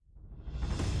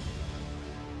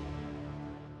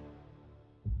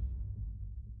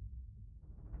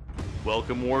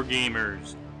Welcome,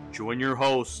 Wargamers. Join your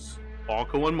hosts,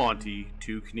 Balko and Monty,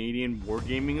 two Canadian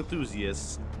wargaming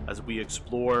enthusiasts, as we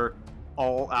explore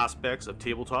all aspects of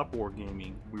tabletop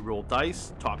wargaming. We roll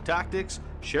dice, talk tactics,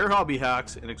 share hobby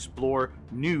hacks, and explore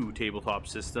new tabletop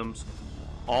systems,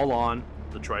 all on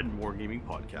the Trident Wargaming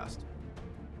Podcast.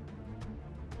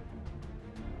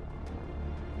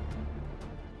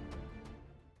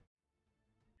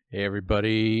 Hey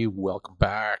everybody, welcome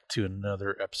back to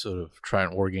another episode of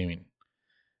Trident Wargaming.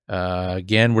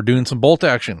 Again, we're doing some bolt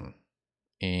action,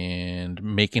 and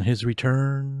making his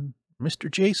return,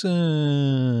 Mr.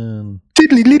 Jason.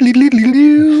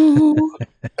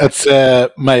 That's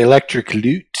my electric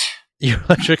lute. Your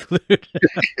electric lute.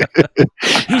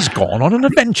 He's gone on an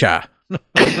adventure.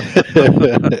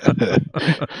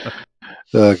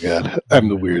 Oh god, I'm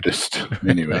the weirdest.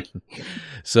 Anyway,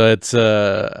 so it's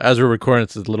as we're recording,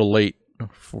 it's a little late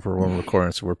for when we're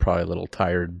recording, so we're probably a little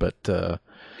tired, but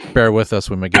bear with us,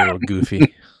 we might get a little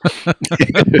goofy.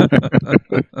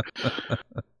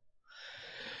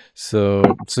 So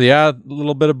yeah, a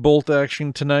little bit of bolt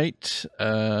action tonight.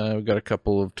 We've got a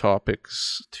couple of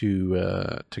topics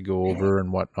to go over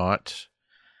and whatnot.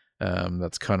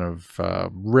 That's kind of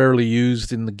rarely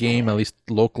used in the game, at least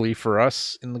locally for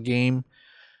us in the game.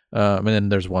 And then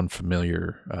there's one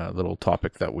familiar little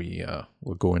topic that we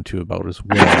will go into about as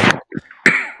well.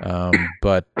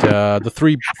 But the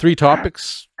three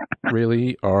topics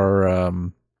really are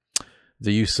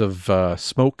the use of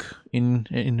smoke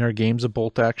in our games of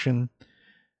bolt action,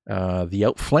 the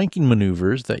outflanking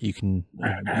maneuvers that you can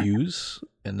use,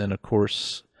 and then of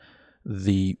course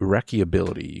the recce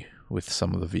ability with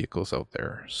some of the vehicles out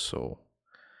there. So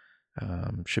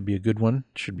should be a good one.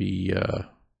 Should be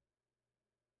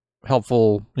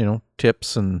helpful,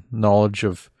 tips and knowledge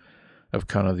of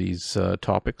kind of these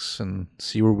topics, and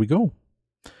see where we go.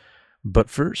 But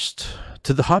first,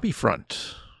 to the hobby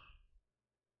front.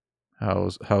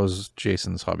 How's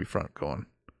Jason's hobby front going?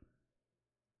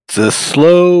 it's a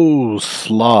slow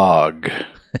slog.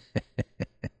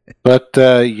 But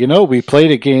we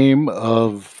played a game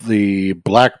of the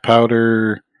Black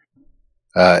Powder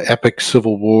Epic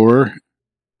Civil War,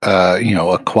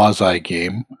 a quasi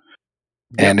game.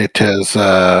 Yep. And it has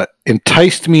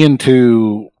enticed me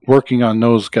into working on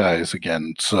those guys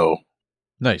again. So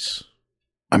nice.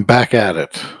 I'm back at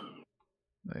it.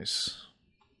 Nice.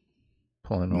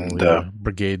 Pulling all the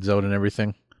brigades out and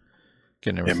everything.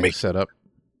 Getting everything set up.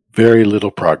 Very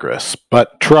little progress,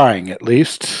 but trying at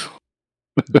least.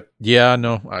 Yeah,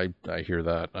 no, I hear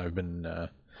that. I've been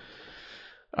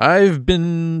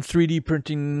 3D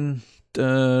printing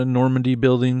Normandy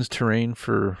buildings terrain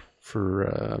for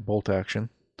bolt action,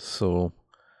 so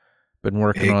been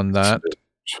working on that.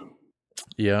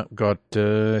 Yeah, got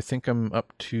I think I'm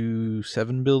up to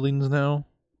 7 buildings now,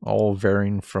 all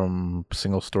varying from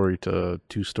single story to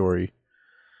 2-story.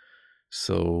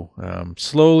 So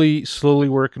slowly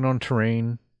working on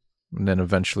terrain, and then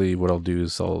eventually what I'll do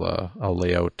is I'll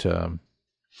lay out a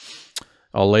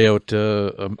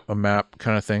map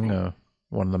kind of thing,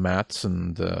 one of the mats,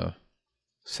 and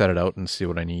set it out and see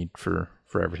what I need for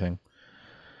everything.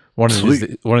 One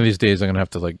of these days I'm gonna have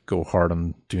to go hard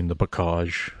on doing the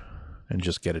bocage and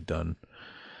just get it done.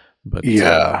 But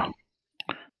yeah,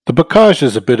 the bocage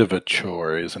is a bit of a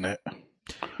chore, isn't it?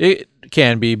 It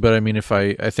can be, but I mean, if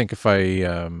I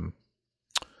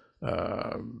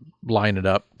line it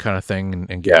up kind of thing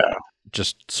and get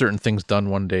just certain things done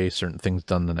one day, certain things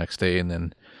done the next day, and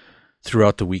then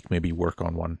throughout the week maybe work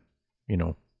on one,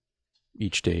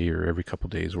 each day or every couple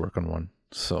of days work on one.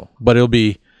 So, but it'll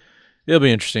be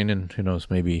interesting, and who knows,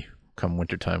 maybe come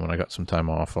wintertime when I got some time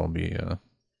off, I'll be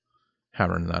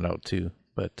hammering that out too.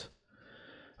 But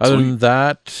other than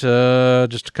that,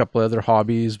 just a couple other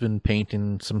hobbies. Been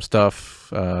painting some stuff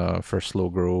for a slow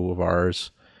grow of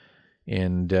ours,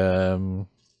 and been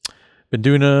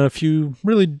doing a few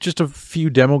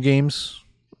demo games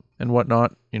and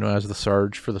whatnot, as the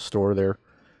Sarge for the store there.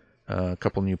 A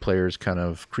couple new players kind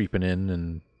of creeping in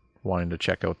and wanting to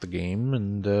check out the game,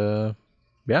 and of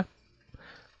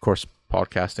course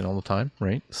podcasting all the time,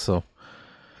 right? So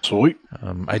sweet.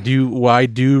 I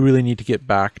do really need to get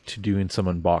back to doing some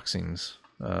unboxings,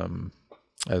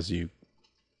 as you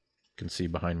can see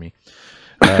behind me.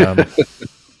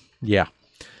 Yeah.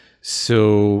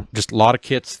 So just a lot of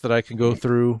kits that I can go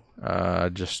through,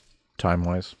 just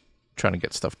time-wise, trying to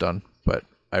get stuff done. But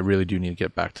I really do need to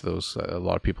get back to those. A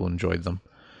lot of people enjoyed them,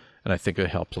 and I think it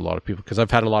helps a lot of people, because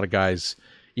I've had a lot of guys,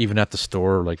 even at the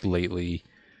store, lately,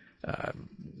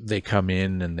 they come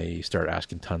in and they start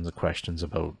asking tons of questions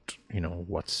about,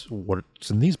 what's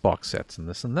in these box sets and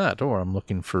this and that, or I'm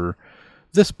looking for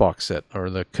this box set, or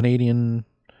the Canadian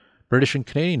British and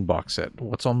Canadian box set.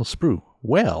 What's on the sprue?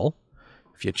 Well,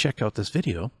 if you check out this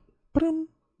video,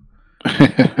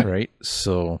 right?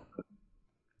 So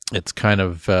it's kind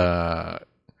of where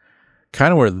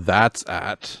that's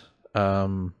at.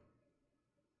 Yeah.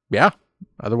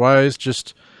 Otherwise,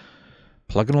 just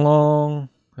plugging along.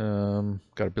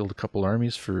 Got to build a couple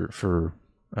armies for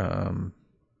the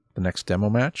next demo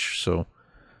match, so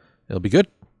it'll be good.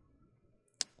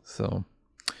 So,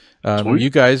 you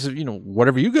guys,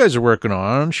 whatever you guys are working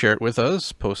on, share it with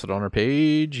us. Post it on our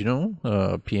page.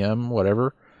 PM,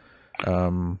 whatever.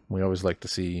 We always like to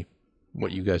see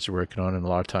what you guys are working on, and a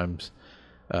lot of times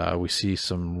we see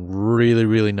some really,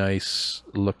 really nice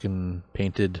looking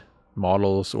painted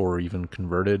models, or even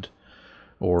converted,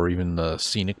 or even the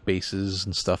scenic bases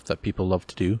and stuff that people love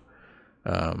to do.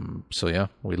 So yeah,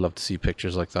 we'd love to see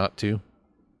pictures like that too.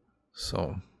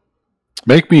 So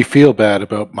make me feel bad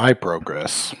about my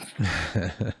progress.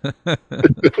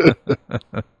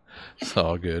 It's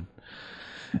all good.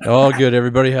 All good.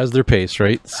 Everybody has their pace,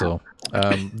 right? So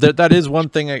that is one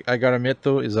thing I gotta admit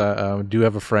though, is I do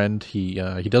have a friend. He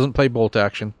doesn't play Bolt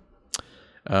Action,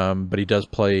 but he does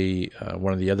play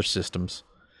one of the other systems,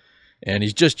 and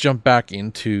he's just jumped back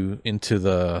into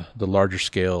the larger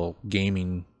scale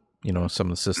gaming, some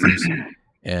of the systems,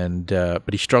 and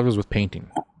but he struggles with painting.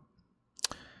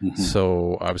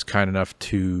 So I was kind enough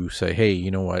to say, hey,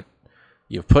 you know what?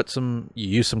 You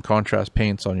use some contrast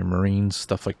paints on your Marines,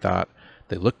 stuff like that.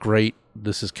 They look great.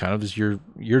 This is kind of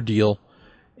your deal.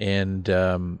 And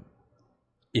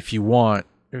if you're a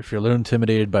little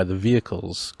intimidated by the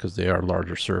vehicles, because they are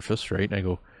larger surface, right? And I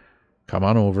go, come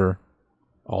on over.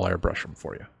 I'll airbrush them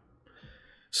for you.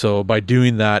 So by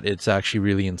doing that, it's actually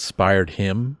really inspired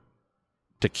him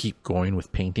to keep going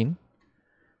with painting.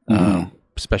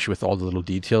 Especially with all the little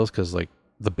details, because like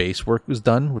the base work was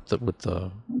done with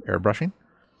the airbrushing,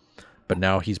 but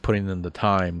now he's putting in the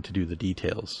time to do the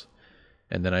details.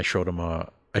 And then I showed him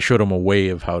a way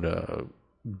of how to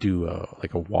do a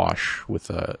wash with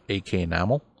a AK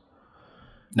enamel.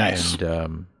 Nice.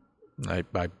 And I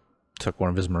took one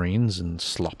of his Marines and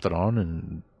slopped it on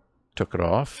and took it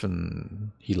off,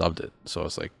 and he loved it. So I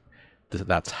was like,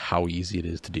 that's how easy it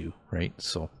is to do, right?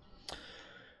 So,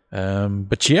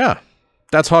 but yeah.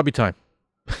 That's hobby time.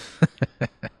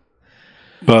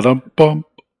 Ba-dum-bum.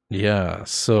 Yeah,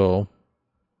 so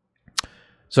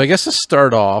I guess to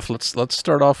start off, let's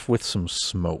start off with some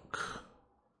smoke.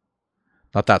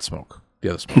 Not that smoke,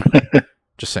 the other smoke.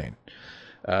 Just saying.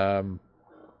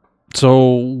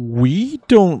 So we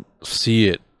don't see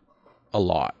it a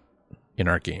lot in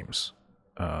our games.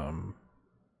 And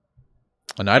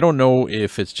I don't know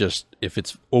if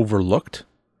it's overlooked,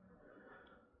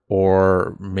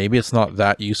 or maybe it's not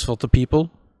that useful to people,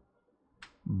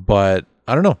 but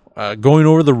I don't know. Going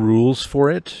over the rules for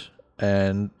it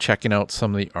and checking out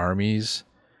some of the armies,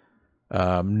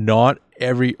 not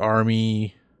every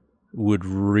army would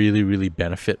really, really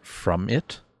benefit from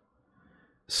it.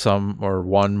 Some or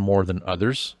one more than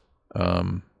others.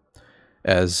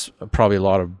 As probably a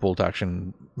lot of Bolt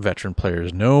Action veteran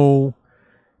players know,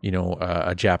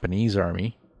 a Japanese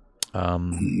army,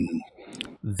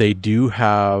 they do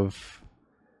have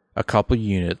a couple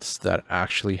units that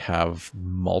actually have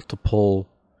multiple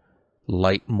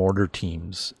light mortar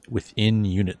teams within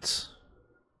units.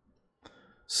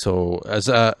 So as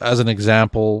an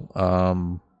example,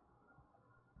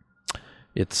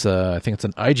 it's I think it's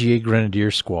an IGA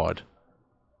Grenadier squad,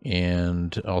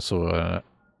 and also a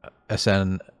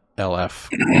SNLF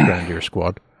Grenadier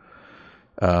squad.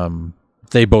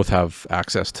 They both have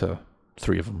access to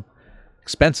 3 of them.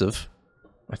 Expensive.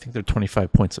 I think they're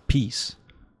 25 points a piece.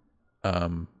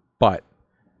 But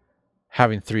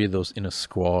having 3 of those in a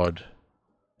squad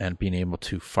and being able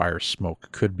to fire smoke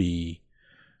could be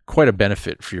quite a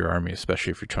benefit for your army,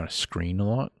 especially if you're trying to screen a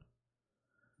lot.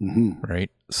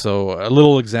 Right? So a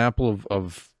little example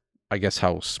of I guess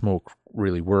how smoke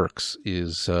really works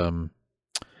is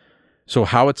so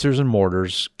howitzers and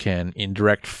mortars can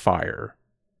indirect fire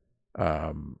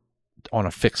on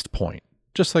a fixed point.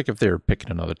 Just like if they're picking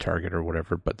another target or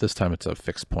whatever, but this time it's a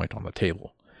fixed point on the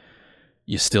table.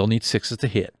 You still need 6s to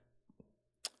hit.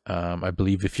 I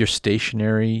believe if you're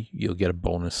stationary, you'll get a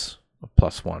bonus of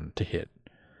 +1 to hit.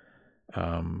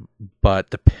 But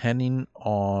depending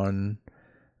on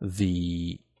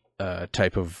the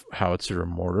type of howitzer or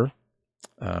mortar,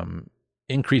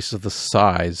 increases the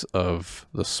size of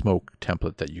the smoke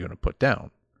template that you're going to put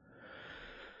down.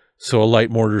 So a light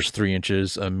mortar is 3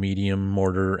 inches, a medium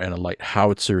mortar and a light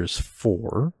howitzer is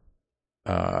 4,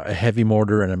 a heavy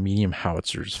mortar and a medium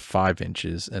howitzer is 5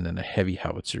 inches, and then a heavy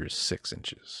howitzer is 6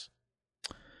 inches.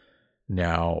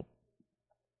 Now,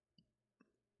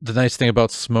 the nice thing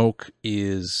about smoke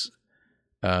is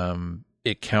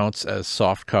it counts as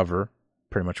soft cover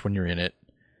pretty much when you're in it,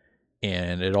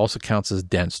 and it also counts as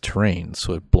dense terrain,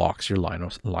 so it blocks your line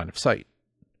of sight.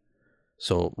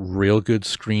 So real good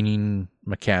screening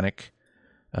mechanic.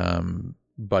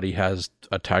 Buddy has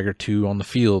a Tiger 2 on the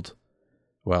field.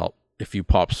 Well, if you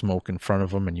pop smoke in front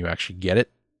of him and you actually get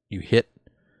it, you hit,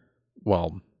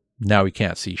 well, now he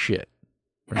can't see shit.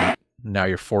 Right? Now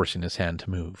you're forcing his hand to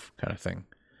move, kind of thing.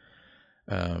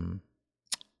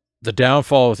 The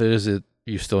downfall with it is that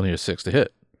you still need a 6 to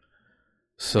hit.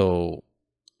 So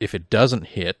if it doesn't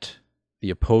hit, the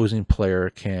opposing player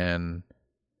can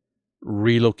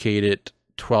relocate it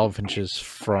 12 inches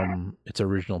from its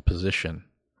original position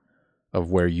of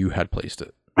where you had placed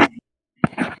it.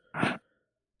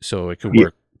 So it could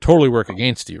totally work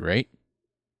against you, right?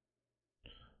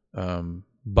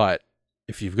 But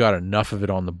if you've got enough of it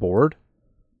on the board,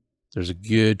 there's a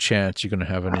good chance you're going to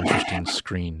have an interesting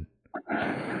screen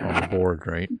on the board,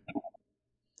 right?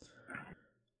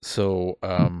 So,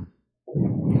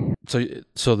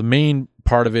 so the main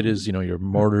part of it is, your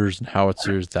mortars and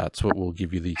howitzers. That's what will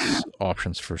give you these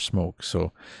options for smoke.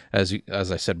 So, as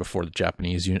I said before, the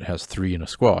Japanese unit has 3 in a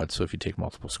squad. So if you take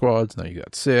multiple squads, now you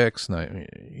got 6. Now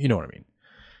you know what I mean.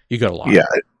 You got a lot. Yeah,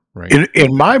 right.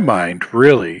 In my mind,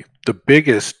 really, the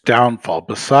biggest downfall,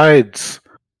 besides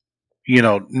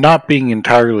not being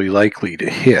entirely likely to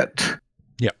hit,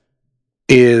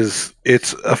 is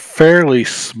it's a fairly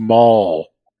small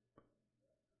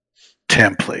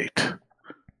template.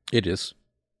 It is.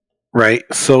 Right?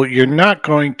 So you're not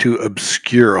going to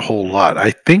obscure a whole lot.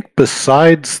 I think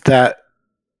besides that,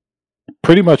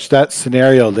 pretty much that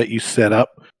scenario that you set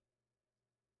up,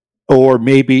 or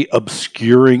maybe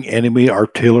obscuring enemy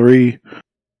artillery,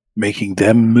 making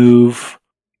them move.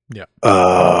 Yeah.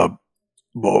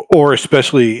 Or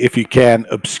especially if you can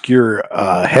obscure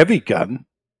a heavy gun,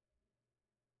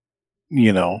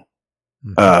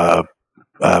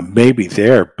 maybe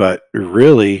there, but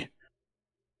really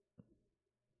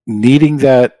needing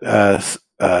that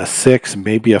 6,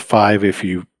 maybe a 5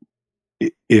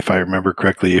 if I remember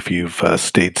correctly, if you've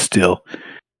stayed still,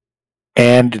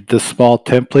 and the small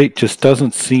template just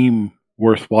doesn't seem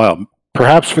worthwhile.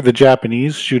 Perhaps for the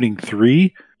Japanese, shooting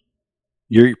 3,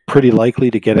 you're pretty likely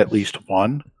to get at least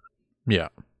 1. Yeah.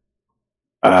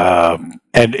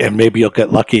 And maybe you'll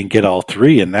get lucky and get all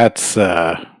 3, and that's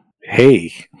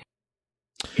hey,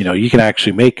 you can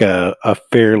actually make a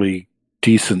fairly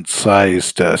decent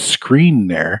sized screen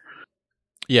there.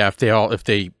 Yeah, if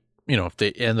they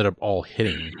ended up all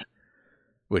hitting,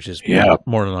 which is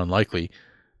more than unlikely,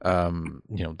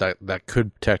 that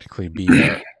could technically be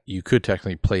you could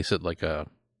technically place it like a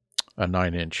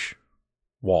 9-inch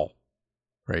wall,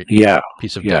 right? Yeah,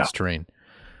 piece of dense terrain.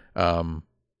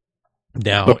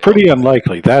 Now, but pretty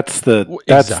unlikely. That's the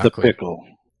pickle.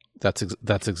 That's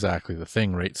exactly the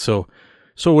thing, right? So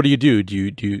what do you do?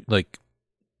 Do you like,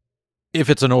 if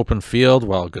it's an open field?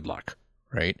 Well, good luck,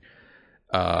 right?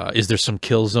 Is there some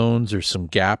kill zones or some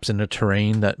gaps in the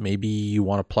terrain that maybe you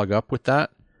want to plug up with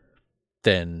that?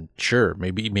 Then sure,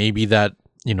 maybe that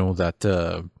that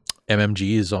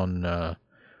MMG is on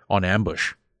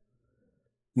ambush.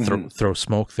 Throw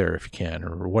smoke there if you can,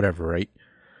 or whatever, right?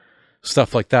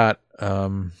 Stuff like that.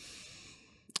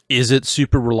 Is it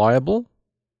super reliable?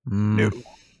 No,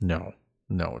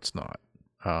 it's not.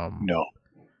 No.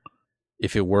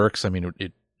 If it works, I mean,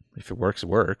 if it works, it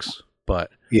works.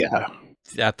 But yeah,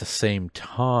 at the same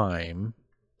time,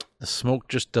 the smoke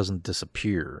just doesn't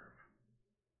disappear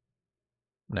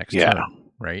next turn,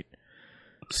 right?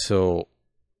 So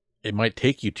it might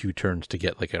take you 2 turns to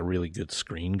get like a really good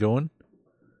screen going.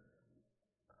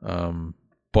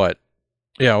 But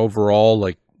yeah, overall,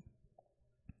 like,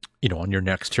 on your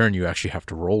next turn, you actually have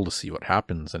to roll to see what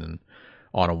happens. And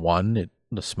on a 1,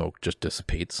 the smoke just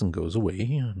dissipates and goes away.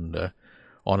 And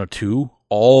on a 2,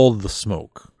 all the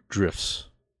smoke drifts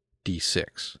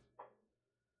D6.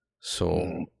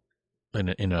 So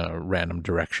in a random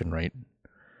direction, right?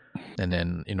 And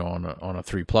then, on a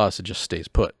 3+, it just stays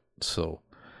put. So,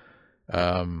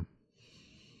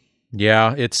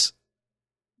 yeah, it's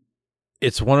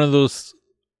one of those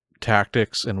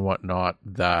tactics and whatnot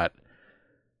that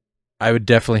I would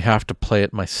definitely have to play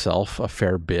it myself a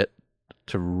fair bit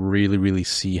to really, really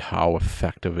see how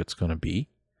effective it's going to be.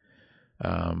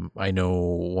 I know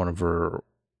one of her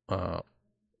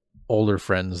older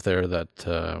friends there that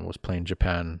was playing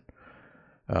Japan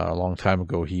a long time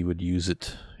ago. He would use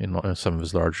it in some of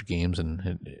his larger games,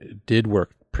 and it did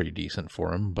work pretty decent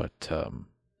for him. But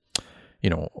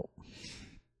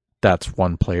that's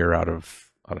one player out of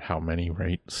how many,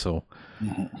 right? So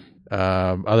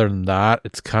other than that,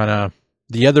 it's kind of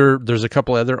There's a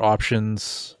couple other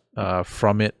options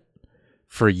from it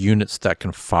for units that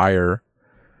can fire.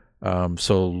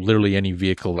 So literally any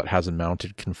vehicle that hasn't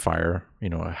mounted can fire.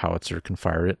 A howitzer can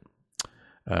fire it.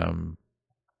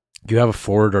 You have a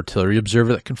forward artillery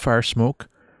observer that can fire smoke.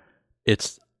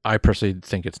 I personally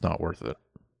think it's not worth it.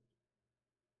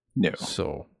 No.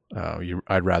 So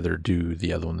I'd rather do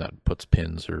the other one that puts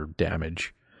pins or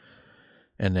damage.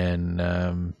 And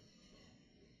then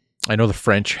I know the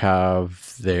French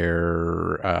have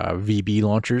their VB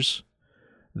launchers.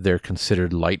 They're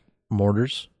considered light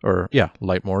mortars,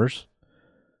 light mortars.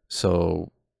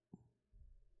 So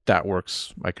that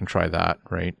works. I can try that,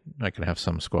 right? I can have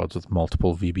some squads with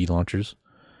multiple VB launchers.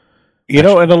 And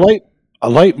a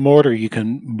light mortar you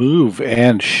can move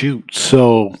and shoot.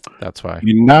 So that's why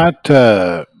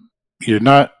you're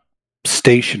not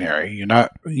stationary. You're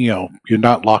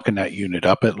not locking that unit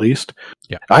up, at least.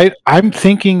 Yeah. I'm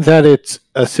thinking that it's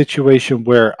a situation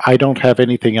where I don't have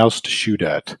anything else to shoot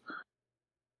at.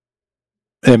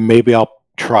 And maybe I'll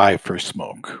try for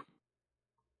smoke.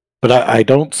 But I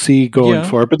don't see going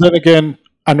for it. But then again,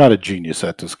 I'm not a genius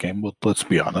at this game. Let's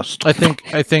be honest. I think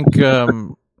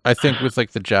with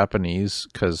like the Japanese,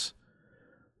 because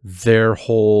their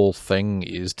whole thing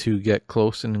is to get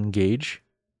close and engage.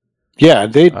 Yeah,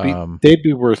 they'd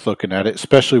be worth looking at it,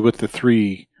 especially with the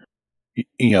 3,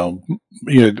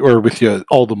 or with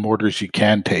all the mortars you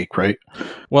can take, right?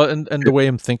 Well, and the way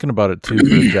I'm thinking about it too for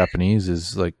the Japanese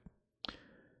is like,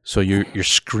 so you're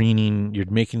screening, you're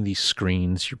making these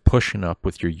screens, you're pushing up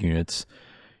with your units.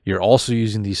 You're also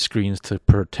using these screens to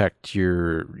protect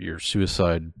your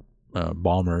suicide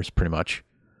bombers, pretty much.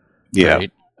 Yeah.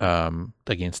 Right?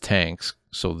 Against tanks.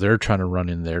 So they're trying to run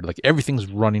in there. Like everything's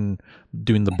running,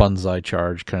 doing the banzai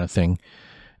charge kind of thing.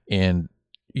 And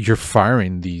you're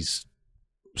firing these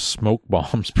smoke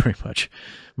bombs, pretty much,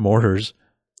 mortars,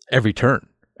 every turn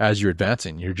as you're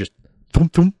advancing. You're just, boom,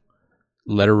 boom,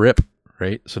 let her rip.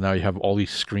 Right, so now you have all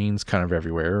these screens kind of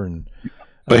everywhere,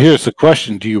 but here's the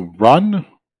question: do you run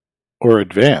or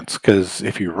advance? Because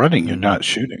if you're running, you're not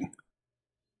shooting.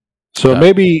 So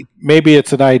maybe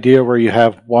it's an idea where you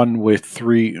have one with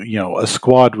 3, a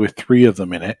squad with 3 of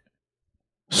them in it,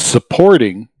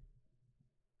 supporting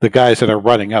the guys that are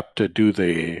running up to do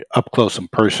the up close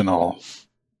and personal,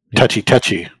 touchy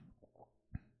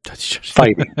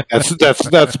fighting.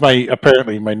 That's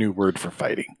apparently my new word for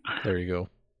fighting. There you go.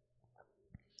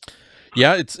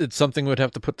 Yeah, it's something we'd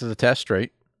have to put to the test,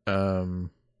 right?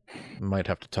 Might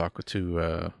have to talk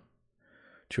to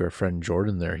our friend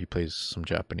Jordan there. He plays some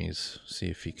Japanese. See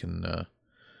if he can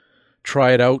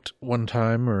try it out one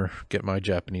time or get my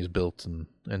Japanese built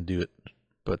and do it.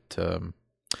 But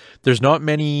there's not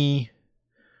many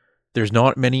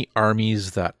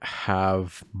armies that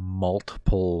have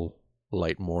multiple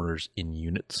light mortars in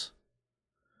units.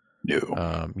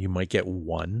 No. You might get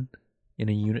one in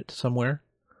a unit somewhere.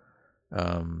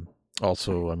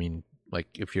 Also, I mean, like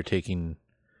if you're taking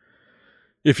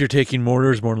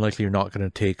mortars, more than likely you're not going to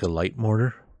take a light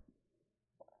mortar.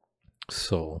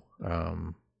 So,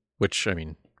 which, I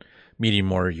mean, medium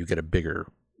mortar, you get a bigger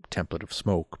template of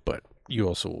smoke, but you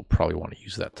also will probably want to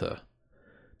use that to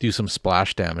do some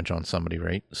splash damage on somebody,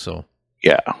 right? So,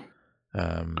 yeah.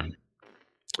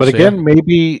 But again,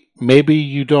 maybe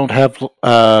you don't have,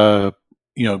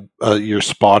 your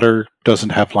spotter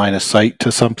doesn't have line of sight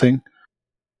to something.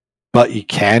 But you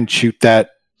can shoot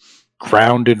that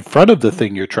ground in front of the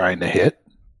thing you're trying to hit.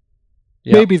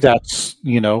 Yep. Maybe that's,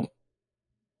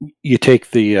 you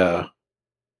take the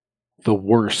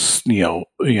worst,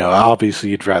 obviously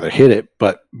you'd rather hit it,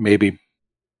 but maybe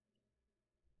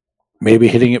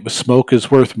hitting it with smoke is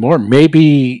worth more.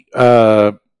 Maybe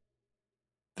the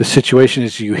situation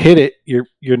is you hit it,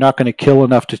 you're not going to kill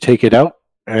enough to take it out.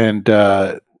 And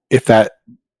if that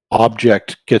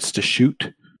object gets to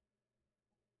shoot,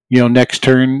 next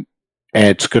turn, and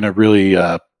it's going to really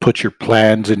put your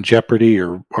plans in jeopardy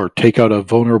or take out a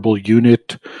vulnerable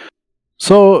unit.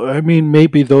 So, I mean,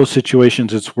 maybe those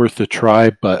situations it's worth a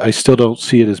try, but I still don't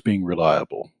see it as being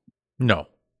reliable. No,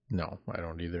 I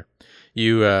don't either.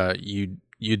 You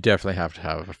definitely have to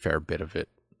have a fair bit of it,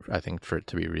 I think, for it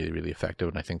to be really, really effective.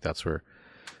 And I think that's where,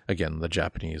 again, the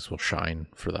Japanese will shine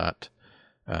for that.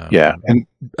 And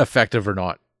effective or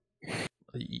not,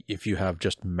 if you have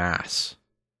just mass,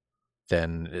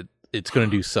 then it's going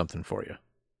to do something for you.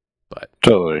 But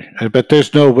totally. But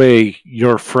there's no way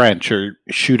your French are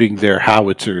shooting their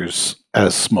howitzers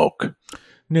as smoke.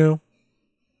 No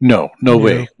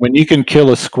way. When you can kill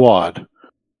a squad,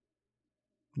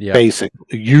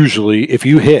 basically, usually if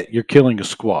you hit, you're killing a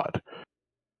squad.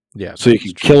 Yeah. So you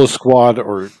can kill a squad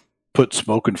or put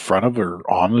smoke in front of or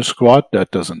on the squad.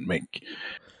 That doesn't make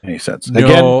any sense.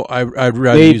 No, Again, I'd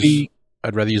rather maybe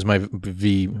use my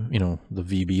V, the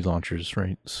VB launchers,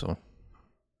 right? So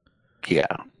yeah.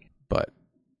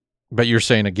 but you're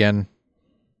saying again,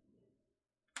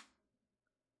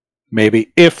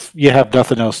 maybe if you have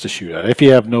nothing else to shoot at, if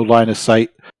you have no line of sight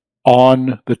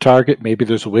on the target, maybe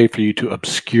there's a way for you to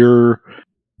obscure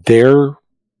their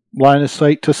line of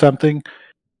sight to something.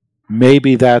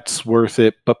 Maybe that's worth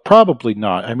it, but probably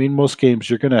not. I mean, most games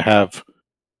you're going to have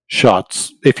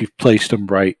shots if you've placed them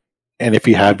right, and if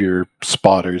you have your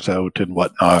spotters out and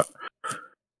whatnot.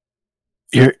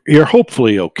 You're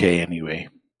hopefully okay anyway.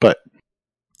 But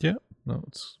yeah, no,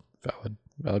 it's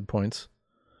valid points.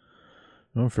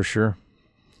 No, for sure.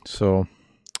 So,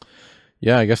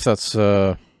 yeah, I guess that's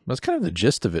kind of the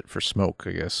gist of it for smoke.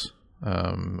 I guess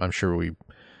I'm sure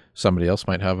somebody else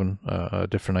might have a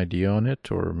different idea on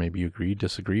it, or maybe you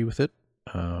disagree with it.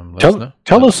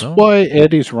 Tell us why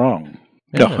Eddie's wrong.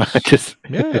 Yes.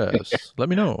 Yes, let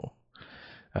me know.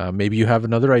 Maybe you have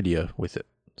another idea with it.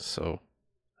 So,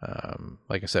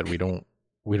 like I said, we don't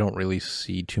really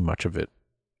see too much of it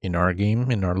in our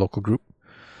game, in our local group,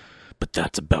 but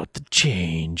that's about to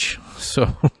change.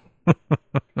 So,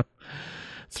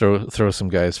 throw some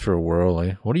guys for a whirl.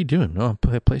 Eh? What are you doing? No,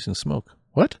 I'm placing smoke.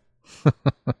 What?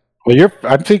 Well,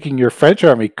 I'm thinking your French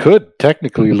army could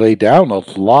technically lay down a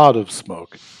lot of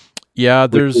smoke. Yeah,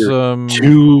 there's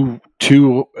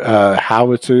two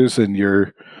howitzers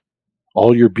and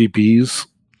all your BBs.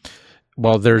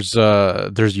 Well, there's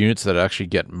units that actually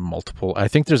get multiple. I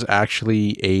think there's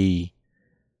actually a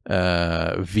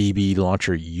VB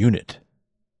launcher unit,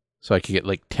 so I could get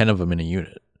like 10 of them in a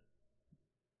unit.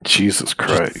 Jesus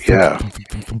Christ! Yeah,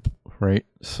 right.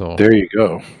 So there you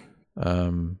go.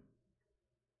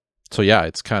 So yeah,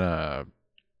 it's kind of.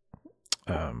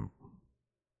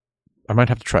 I might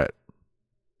have to try it.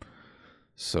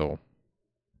 So,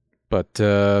 but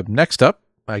next up,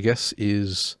 I guess,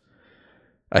 is,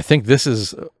 I think this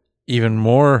is even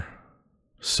more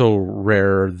so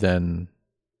rare than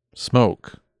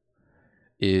smoke,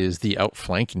 is the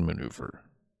outflanking maneuver.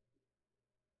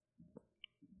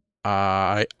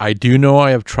 I do know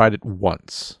I have tried it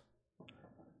once,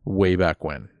 way back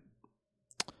when.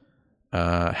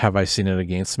 Have I seen it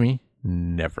against me?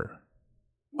 Never.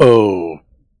 Oh,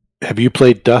 have you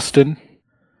played Dustin?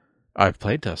 I've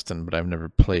played Dustin, but I've never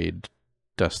played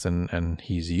Dustin, and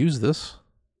he's used this.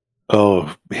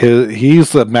 Oh,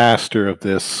 he's the master of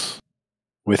this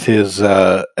with his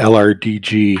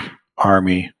LRDG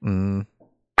army.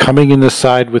 Coming in the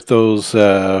side with those,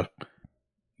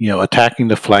 attacking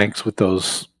the flanks with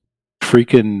those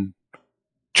freaking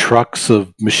trucks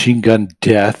of machine gun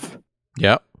death.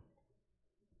 Yep.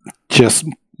 Just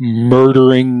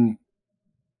murdering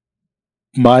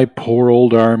my poor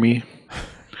old army.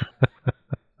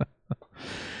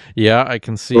 Yeah, I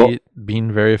can see it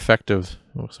being very effective,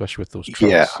 especially with those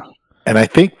trucks. Yeah, and I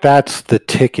think that's the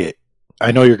ticket.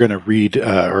 I know you're going to read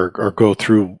or go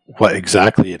through what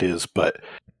exactly it is, but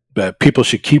people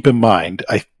should keep in mind,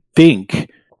 I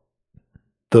think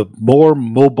the more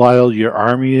mobile your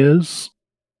army is,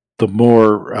 the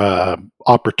more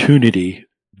opportunity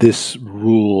this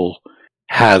rule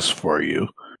has for you.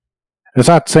 It's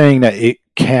not saying that it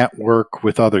can't work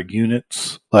with other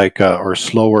units, like or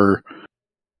slower,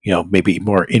 maybe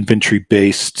more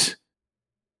infantry-based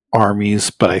armies,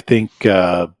 but I think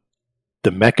the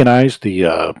mechanized,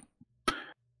 the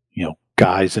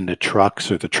guys in the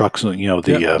trucks, or the trucks, the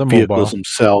vehicles mobile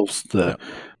themselves,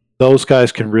 those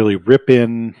guys can really rip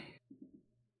in,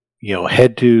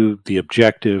 head to the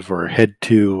objective, or head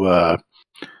to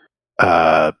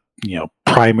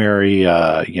primary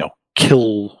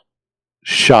kill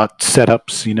shot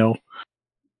setups.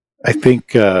 I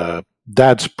think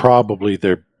that's probably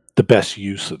the best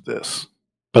use of this.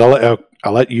 But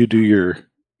I'll let you do your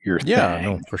thing. Yeah,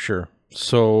 no, for sure.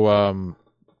 So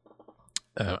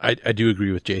I do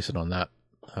agree with Jason on that.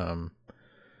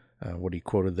 What he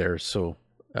quoted there. So,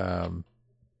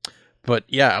 but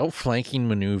yeah, outflanking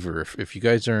maneuver. If you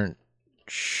guys aren't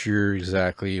sure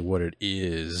exactly what it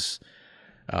is,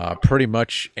 pretty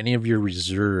much any of your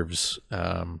reserves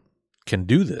can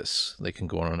do this. They can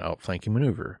go on an outflanking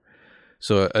maneuver.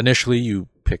 So initially, you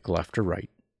pick left or right,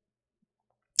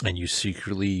 and you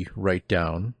secretly write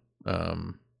down,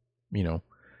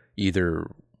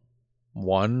 either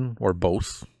one or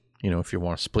both, if you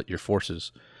want to split your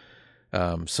forces.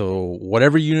 So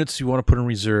whatever units you want to put in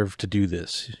reserve to do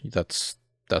this, that's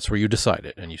where you decide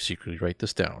it, and you secretly write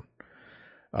this down.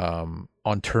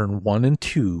 On turn 1 and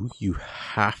 2, you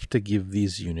have to give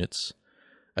these units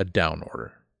a down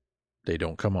order. They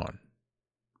don't come on.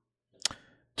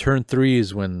 turn 3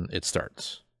 is when it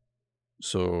starts.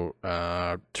 So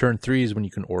turn 3 is when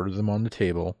you can order them on the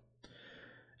table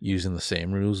using the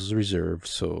same rules as reserve.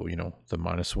 So, the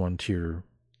 -1 to your,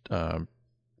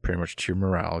 pretty much to your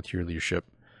morale, to your leadership.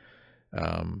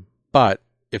 But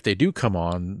if they do come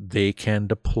on, they can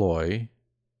deploy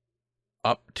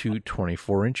up to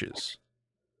 24 inches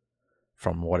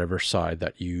from whatever side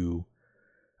that you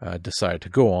decide to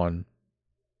go on.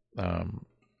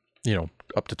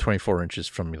 Up to 24 inches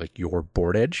from like your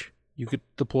board edge, you could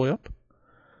deploy up.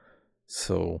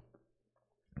 So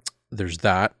there's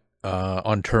that.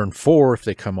 On turn 4, if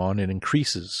they come on, it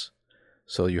increases.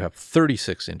 So you have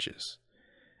 36 inches.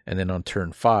 And then on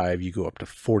turn 5, you go up to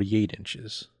 48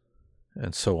 inches.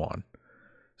 And so on.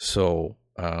 So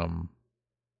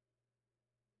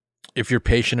if you're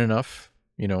patient enough,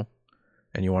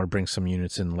 and you want to bring some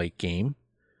units in late game,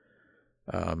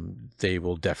 they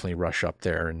will definitely rush up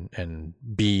there and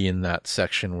be in that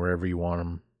section wherever you want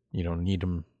them, need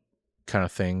them kind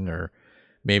of thing. Or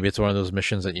maybe it's one of those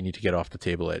missions that you need to get off the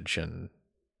table edge and,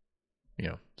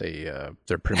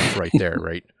 they're pretty much right there,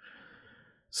 right?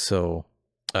 So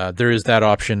there is that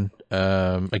option.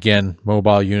 Again,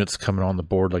 mobile units coming on the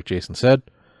board, like Jason said.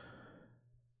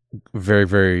 Very,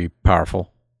 very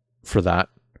powerful for that.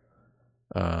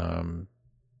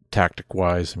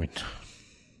 Tactic-wise,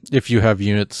 if you have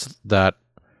units that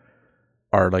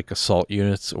are like assault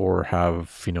units or have,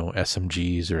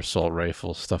 SMGs or assault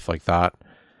rifles, stuff like that,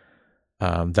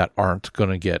 that aren't going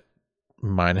to get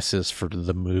minuses for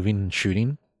the moving and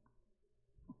shooting,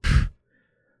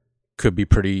 could be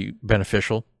pretty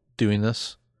beneficial doing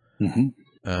this.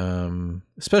 Mm-hmm.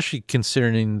 Especially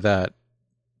considering that,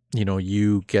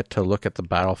 you get to look at the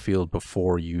battlefield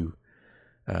before you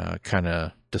kind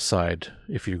of decide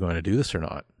if you're going to do this or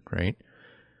not, right?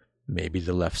 Maybe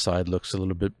the left side looks a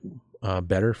little bit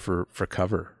better for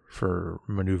cover, for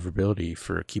maneuverability,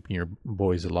 for keeping your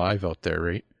boys alive out there,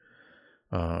 right?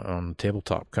 On the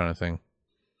tabletop kind of thing.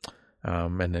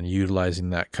 And then utilizing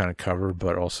that kind of cover,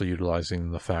 but also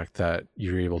utilizing the fact that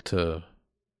you're able to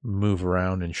move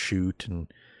around and shoot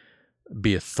and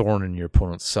be a thorn in your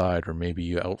opponent's side, or maybe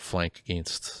you outflank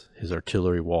against his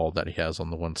artillery wall that he has on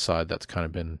the one side that's kind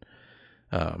of been,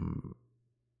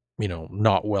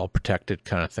 not well protected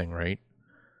kind of thing, right?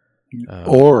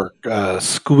 Or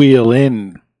squeal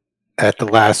in at the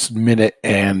last minute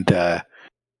and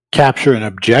capture an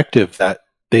objective that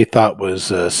they thought was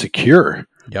secure.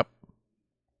 Yep.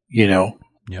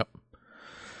 Yep.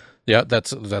 Yeah,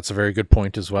 that's a very good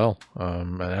point as well.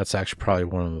 And that's actually probably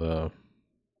one of the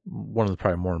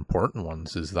probably more important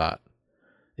ones is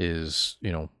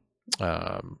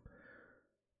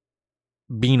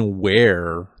being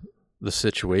aware the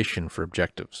situation for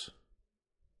objectives.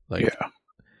 Like, yeah.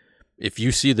 If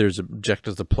you see there's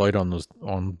objectives deployed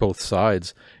on both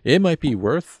sides, it might be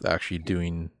worth actually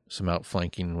doing some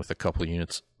outflanking with a couple of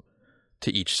units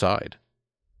to each side,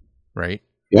 right?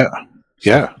 Yeah.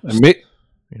 Yeah.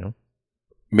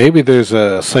 Maybe there's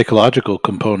a psychological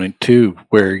component too,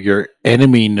 where your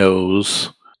enemy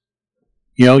knows,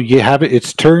 you have it.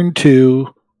 It's turn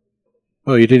 2.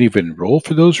 Oh, you didn't even roll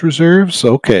for those reserves?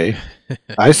 Okay.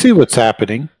 I see what's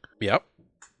happening. Yep.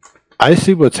 I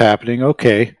see what's happening.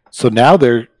 Okay. So now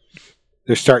they're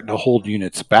starting to hold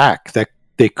units back that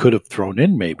they could have thrown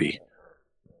in maybe.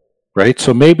 Right?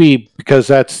 So maybe because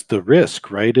that's the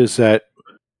risk, right? Is that,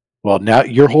 well, now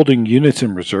you're holding units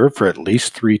in reserve for at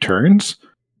least 3 turns.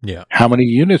 Yeah. How many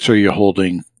units are you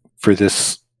holding for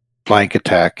this flank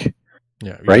attack?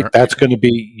 Yeah. Right? That's going to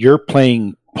be, you're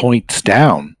playing points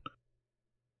down.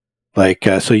 Like,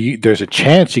 so there's a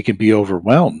chance you can be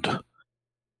overwhelmed.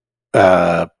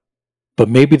 But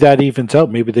maybe that evens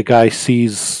out. Maybe the guy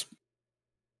sees,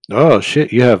 oh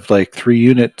shit, you have like 3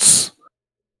 units.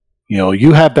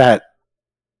 You have that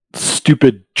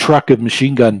stupid truck of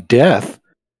machine gun death,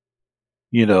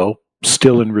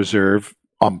 still in reserve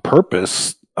on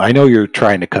purpose. I know you're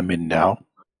trying to come in now.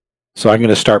 So I'm going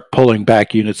to start pulling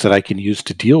back units that I can use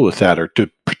to deal with that or to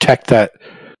protect that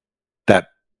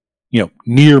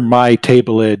near my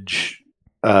table edge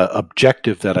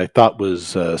objective that I thought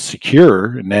was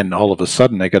secure, and then all of a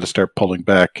sudden I got to start pulling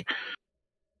back.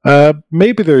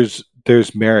 Maybe there's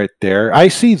merit there. I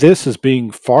see this as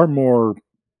being far more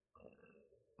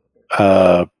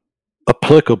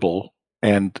applicable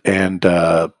and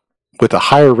with a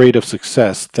higher rate of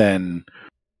success than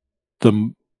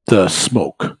the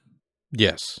smoke.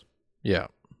 Yes. Yeah.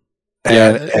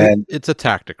 And it's a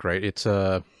tactic, right? It's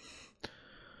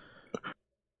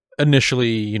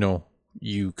initially,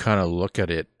 you kind of look at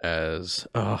it as,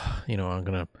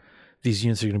 these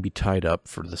units are going to be tied up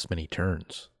for this many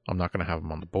turns. I'm not going to have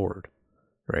them on the board,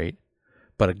 right?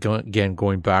 But again,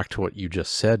 going back to what you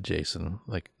just said, Jason,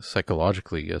 like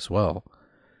psychologically as well,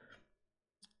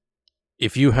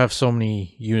 if you have so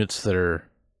many units that are,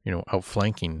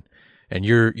 outflanking, and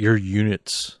your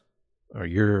units or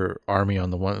your army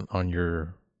on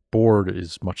your board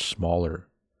is much smaller,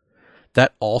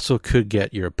 that also could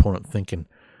get your opponent thinking,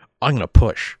 I'm gonna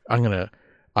push. I'm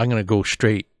gonna go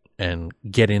straight and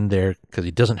get in there because he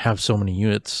doesn't have so many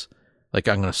units. Like,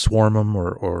 I'm gonna swarm him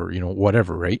or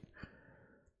whatever, right?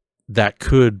 That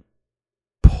could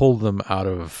pull them out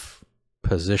of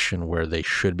position where they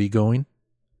should be going.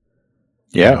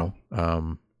 Yeah.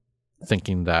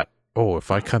 Thinking that,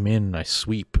 if I come in and I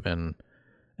sweep and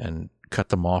cut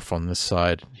them off on this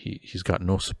side, he's got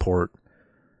no support.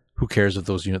 Who cares if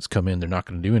those units come in? They're not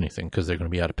going to do anything because they're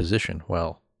going to be out of position.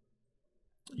 Well,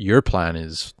 your plan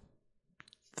is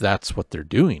that's what they're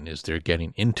doing, is they're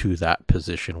getting into that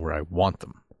position where I want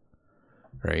them,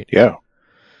 right? Yeah.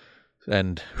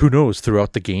 And who knows,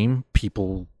 throughout the game,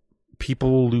 people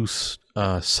lose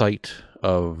sight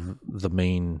of the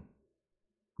main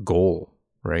goal,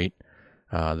 right?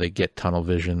 They get tunnel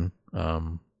vision.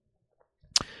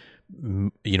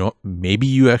 Maybe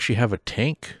you actually have a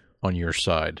tank on your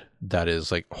side that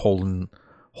is like holding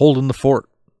the fort,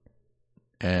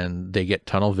 and they get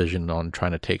tunnel vision on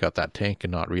trying to take out that tank and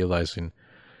not realizing,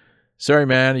 sorry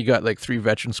man, you got like 3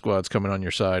 veteran squads coming on your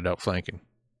side outflanking,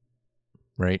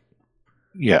 right?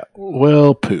 Yeah.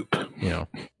 Well, poop.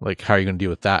 Like, how are you going to deal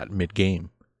with that mid-game?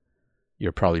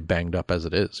 You're probably banged up as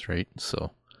it is, right?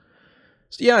 So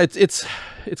yeah, it's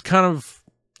kind of,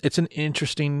 it's an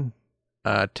interesting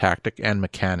tactic and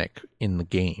mechanic in the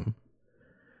game.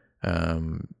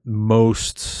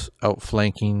 Most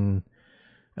outflanking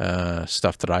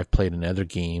stuff that I've played in other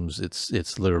games,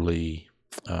 it's literally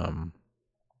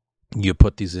you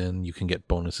put these in, you can get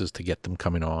bonuses to get them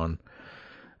coming on,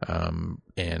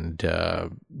 and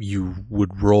you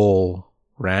would roll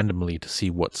randomly to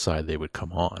see what side they would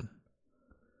come on.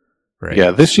 Right? Yeah,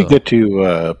 this you get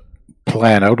to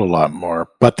plan out a lot more,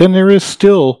 but then there's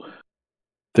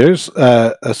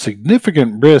a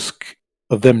significant risk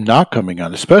of them not coming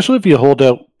on, especially if you hold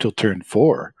out till turn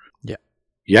 4.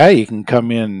 Yeah, you can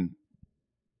come in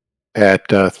at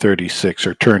 36,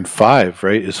 or turn 5,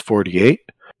 right, is 48.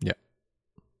 Yeah.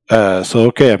 So,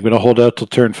 okay, I'm going to hold out till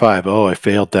turn 5. Oh, I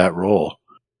failed that roll.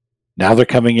 Now they're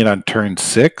coming in on turn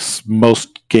 6,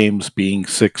 most games being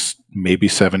 6, maybe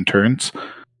 7 turns.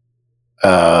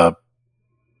 What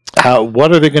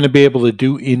are they going to be able to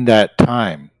do in that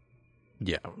time?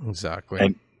 Yeah,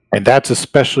 exactly. And that's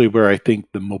especially where I think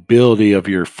the mobility of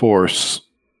your force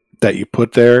that you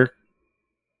put there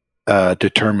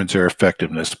determines their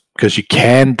effectiveness, because you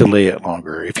can delay it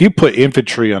longer. If you put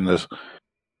infantry on the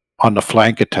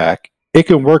flank attack, it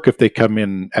can work if they come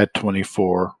in at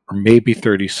 24 or maybe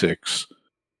 36.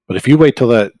 But if you wait till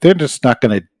that, they're just not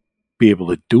going to be able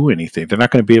to do anything. They're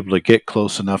not going to be able to get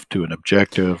close enough to an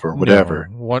objective or whatever.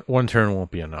 No, one turn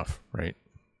won't be enough, right?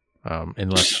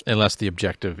 Unless the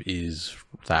objective is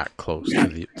that close to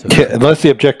the unless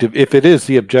the objective, if it is,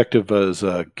 the objective is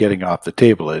getting off the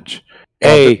table edge.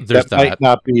 That might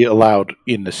not be allowed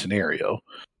in the scenario.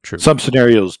 True. Some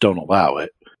scenarios don't allow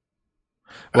it.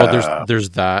 Well,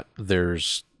 there's that.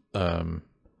 There's the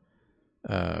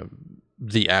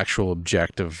actual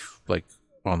objective, like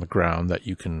on the ground, that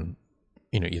you can,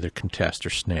 either contest or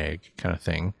snag, kind of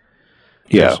thing.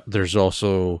 Yeah. There's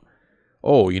also,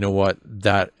 you know what?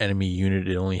 That enemy unit,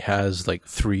 it only has like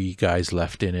 3 guys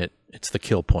left in it. It's the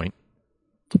kill point.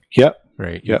 Yep.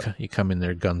 Right. Yep. You come in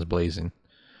there, guns blazing.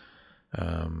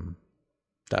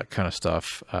 That kind of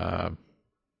stuff.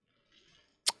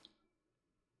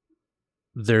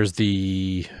 There's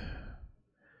the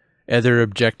other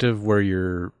objective where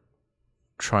you're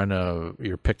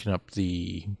picking up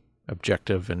the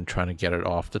objective and trying to get it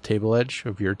off the table edge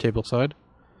of your table side.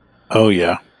 Oh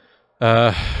yeah.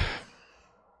 That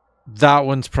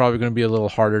one's probably going to be a little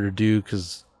harder to do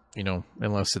because,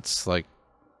 unless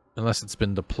it's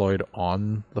been deployed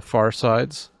on the far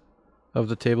sides of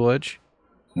the table edge.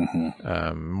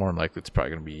 Mm-hmm. More than likely, it's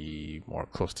probably going to be more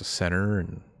close to center,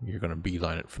 and you're going to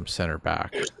beeline it from center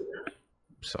back.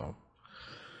 So,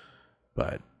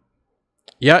 but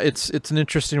yeah, it's an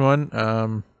interesting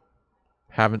one.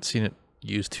 Haven't seen it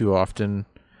used too often.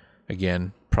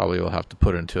 Again, probably will have to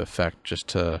put it into effect just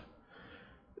to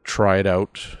try it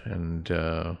out and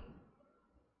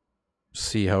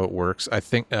see how it works. I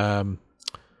think some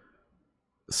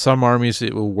armies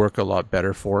it will work a lot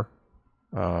better for.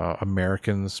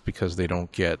 Americans, because they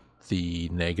don't get the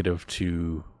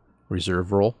 -2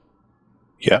 reserve roll.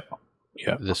 Yeah.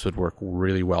 This would work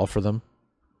really well for them.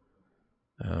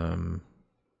 And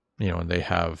they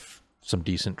have some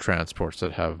decent transports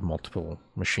that have multiple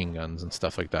machine guns and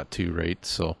stuff like that too, right?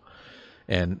 So,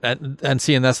 and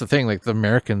see, and that's the thing. Like the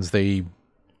Americans,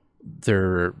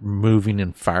 they're moving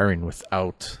and firing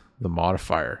without the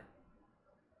modifier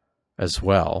as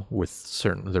well, with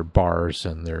certain their bars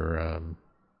and their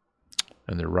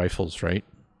rifles, right?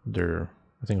 I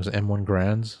think it was M1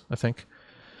 Grands, I think.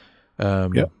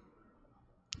 Yeah.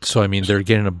 So I mean, they're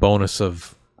getting a bonus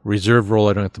of reserve roll.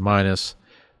 I don't get the minus.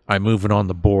 I'm moving on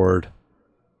the board.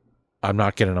 I'm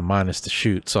not getting a minus to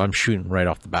shoot, so I'm shooting right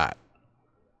off the bat.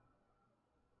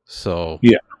 So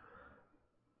yeah,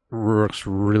 works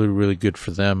really, really good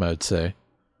for them, I'd say.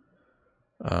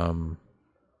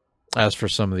 As for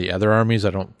some of the other armies, I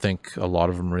don't think a lot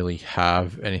of them really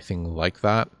have anything like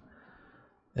that.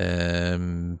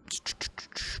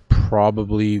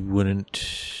 Probably wouldn't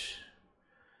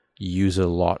use it a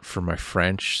lot for my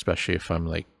French, especially if I'm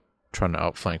like trying to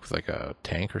outflank with like a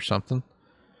tank or something,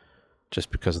 just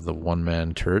because of the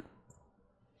one-man turret.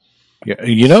 Yeah,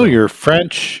 your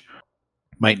French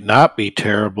might not be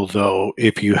terrible though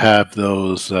if you have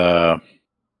those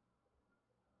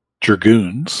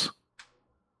dragoons.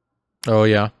 Oh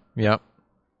yeah.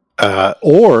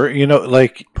 Or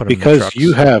like, Put 'em in the because trucks.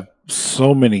 you have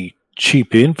so many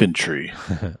cheap infantry,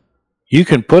 you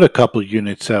can put a couple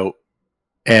units out,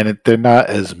 and they're not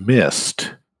as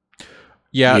missed.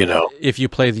 Yeah, if you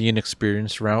play the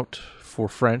inexperienced route for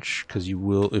French, because you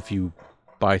will, if you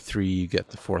buy 3, you get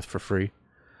the 4th for free.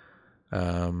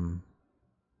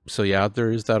 So yeah,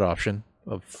 there is that option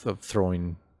of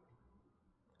throwing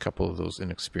a couple of those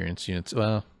inexperienced units.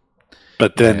 Well,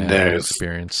 but then there's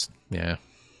experience. Yeah,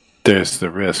 there's the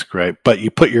risk, right? But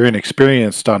you put your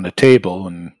inexperienced on the table,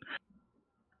 and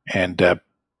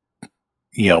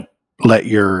let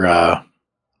your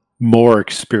more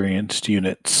experienced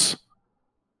units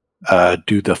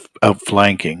do the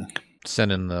outflanking.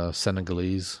 Send in the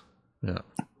Senegalese. Yeah.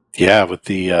 Yeah, with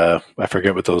the I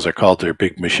forget what those are called. They're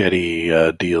big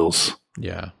machete deals.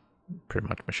 Yeah, pretty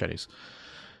much machetes.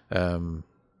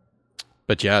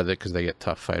 But yeah, because they get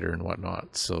tough fighter and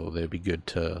whatnot, so they'd be good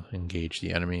to engage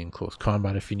the enemy in close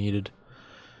combat if you needed.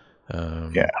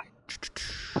 Yeah,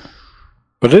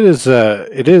 but it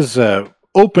is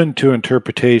open to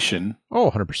interpretation.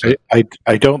 Oh, 100%.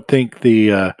 I don't think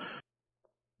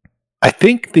I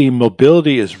think the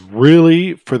mobility is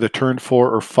really for the turn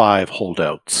 4 or 5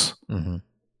 holdouts. Mm-hmm.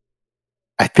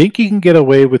 I think you can get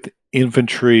away with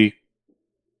infantry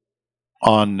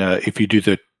on if you do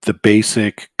the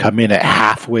basic, come in at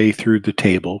halfway through the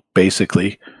table,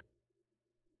 basically,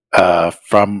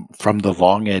 from the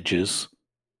long edges.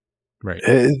 Right.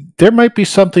 There might be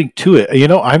something to it.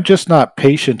 I'm just not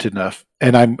patient enough,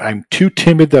 and I'm too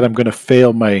timid that I'm going to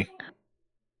fail my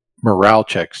morale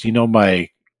checks.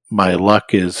 My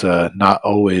luck is not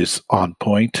always on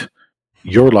point.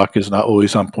 Your luck is not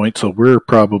always on point, so we're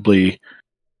probably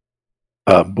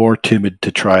more timid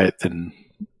to try it than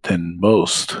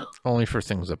most. Only for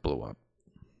things that blow up.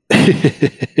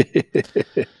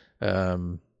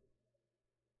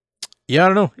 Yeah, I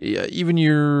don't know. Even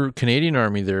your Canadian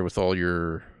army there with all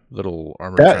your little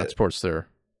armored transports there.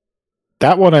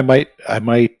 That one I might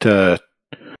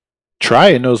try,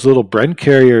 and those little Bren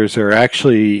carriers are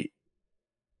actually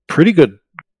pretty good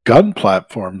gun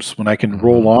platforms when I can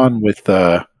roll on with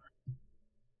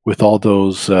all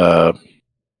those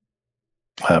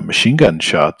machine gun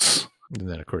shots. And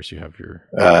then, of course, you have your...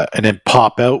 and then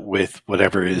pop out with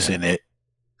whatever is in it.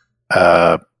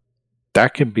 That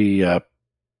can be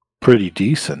pretty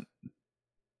decent.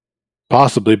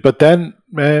 Possibly, but then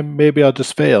maybe I'll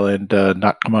just fail and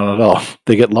not come on at all.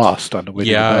 They get lost on the way to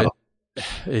the battle.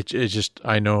 It just,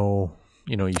 I know,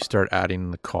 you start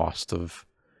adding the cost of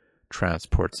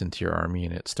transports into your army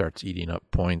and it starts eating up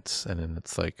points, and then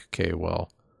it's like, okay,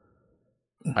 well,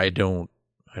 I don't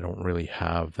really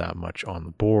have that much on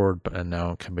the board, and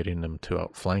now I'm committing them to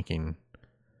outflanking.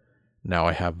 Now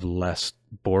I have less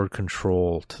board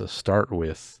control to start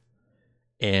with,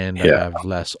 and I have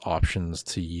less options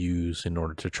to use in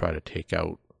order to try to take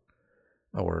out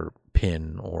or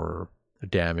pin or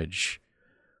damage,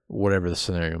 whatever the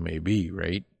scenario may be,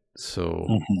 right? So,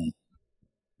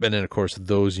 and then of course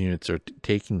those units are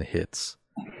taking the hits.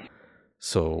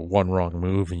 So one wrong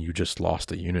move and you just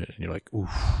lost a unit, and you're like, oof,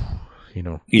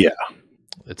 Yeah.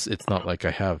 It's not like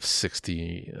I have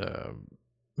 60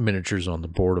 miniatures on the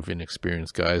board of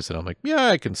inexperienced guys that I'm like, yeah,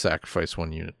 I can sacrifice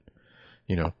one unit,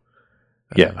 Yeah.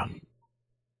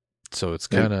 So it's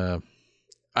kind of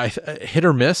hit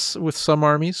or miss with some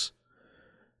armies.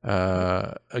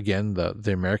 Again,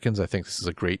 the Americans, I think this is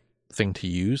a great thing to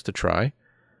use to try.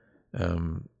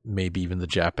 Maybe even the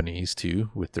Japanese too,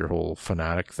 with their whole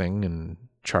fanatic thing and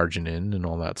charging in and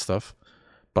all that stuff,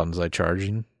 bonsai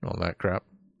charging, all that crap.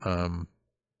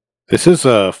 This is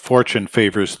a fortune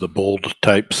favors the bold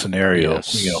type scenario,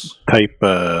 Yes. type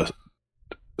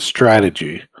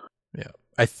strategy. Yeah,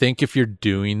 I think if you're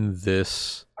doing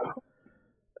this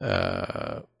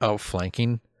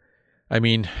outflanking, I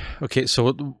mean, okay,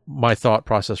 so my thought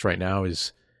process right now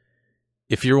is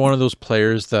if you're one of those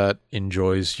players that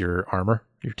enjoys your armor,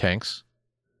 your tanks,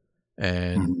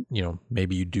 and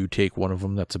maybe you do take one of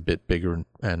them that's a bit bigger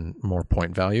and more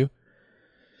point value,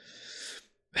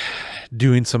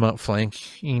 doing some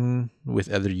outflanking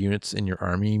with other units in your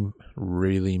army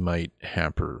really might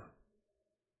hamper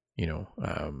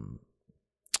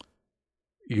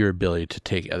your ability to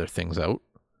take other things out.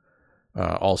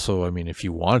 Also, I mean, if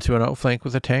you want to outflank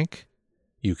with a tank,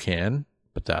 you can,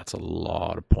 but that's a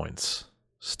lot of points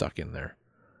stuck in there.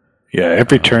 Yeah,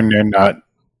 every turn they're not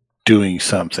doing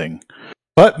something.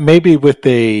 But maybe with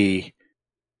if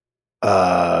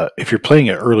you're playing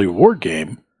an early war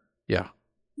game, yeah,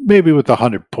 maybe with a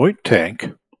 100-point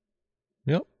tank,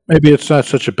 yep, maybe it's not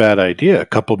such a bad idea. A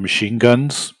couple machine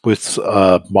guns with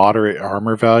moderate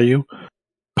armor value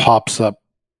pops up,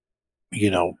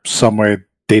 somewhere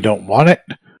they don't want it.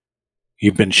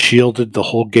 You've been shielded the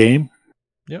whole game.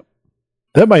 Yep,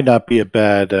 that might not be a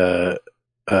bad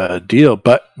deal.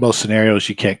 But most scenarios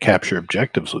you can't capture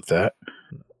objectives with that.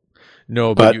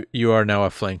 No, but you are now a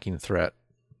flanking threat.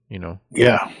 Yeah.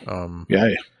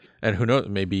 Yeah. And who knows?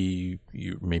 Maybe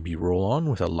you roll on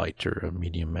with a light or a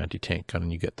medium anti-tank gun,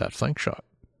 and you get that flank shot.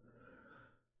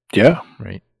 Yeah.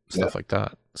 Right. Stuff like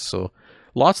that. So,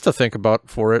 lots to think about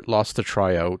for it. Lots to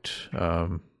try out.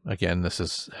 Again, this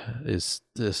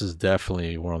is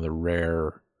definitely one of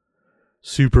the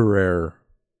super rare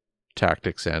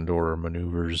tactics and or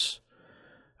maneuvers.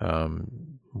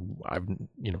 You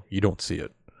don't see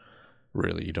it.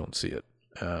 Really, you don't see it.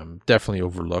 Definitely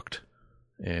overlooked.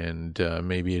 And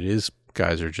maybe it is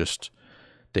guys are just,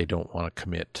 they don't want to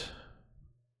commit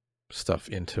stuff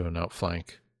into an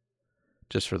outflank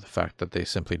just for the fact that they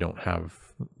simply don't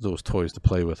have those toys to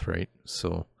play with, right?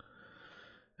 So,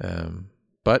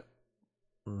 but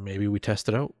maybe we test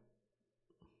it out.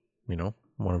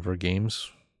 One of our games,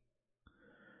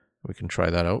 we can try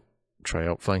that out. Try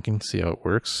outflanking, see how it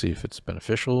works, see if it's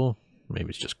beneficial. Maybe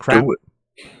it's just crap. Do it.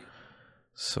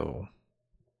 So,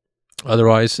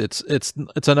 otherwise, it's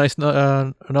a nice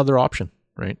another option,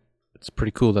 right? It's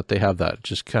pretty cool that they have that.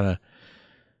 Just kind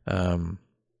of,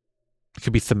 it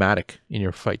could be thematic in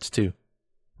your fights too,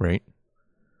 right?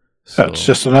 So, it's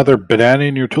just another banana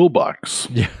in your toolbox.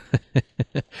 Yeah,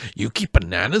 you keep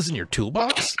bananas in your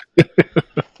toolbox?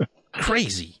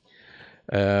 Crazy.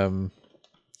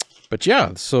 But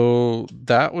yeah, so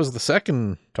that was the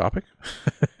second topic.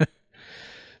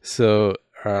 So.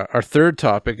 Our third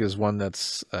topic is one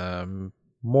that's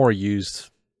more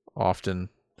used often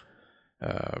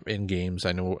in games.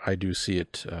 I know I do see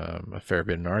it a fair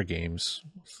bit in our games,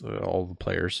 all the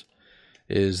players,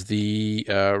 is the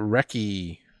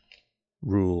recce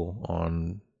rule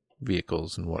on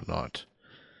vehicles and whatnot.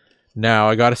 Now,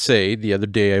 I gotta say, the other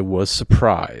day I was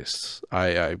surprised.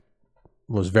 I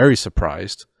was very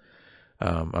surprised.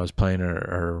 I was playing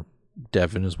our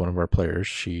Devin is one of our players.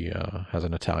 She has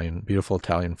an beautiful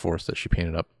Italian force that she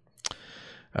painted up.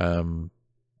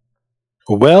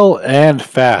 Well and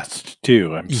fast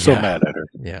too. I'm so mad at her.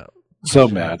 Yeah, so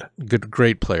mad.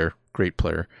 Great player.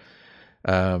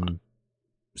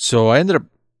 So I ended up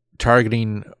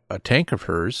targeting a tank of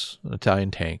hers, an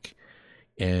Italian tank,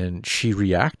 and she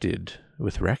reacted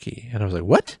with recce, and I was like,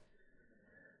 "What?"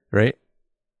 Right?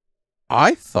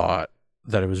 I thought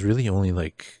that it was really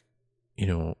only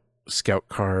scout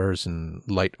cars and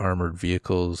light armored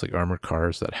vehicles, like armored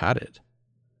cars, that had it.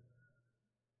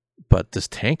 But this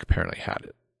tank apparently had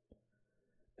it.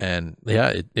 And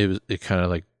yeah, it kind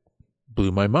of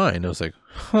blew my mind. I was like,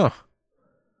 huh,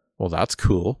 well, that's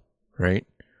cool, right?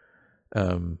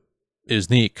 It was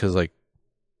neat because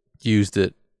used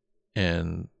it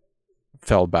and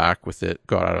fell back with it,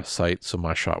 got out of sight, so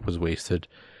my shot was wasted.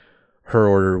 Her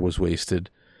order was wasted.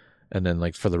 And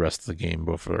then, for the rest of the game,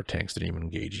 both of our tanks didn't even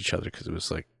engage each other because it was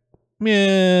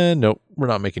nope, we're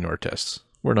not making order tests.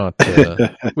 We're not,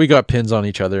 we got pins on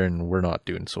each other and we're not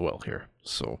doing so well here.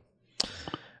 So,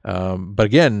 but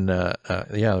again, the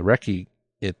recce,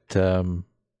 it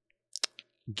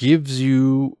gives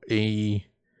you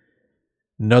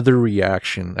another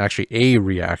reaction, actually a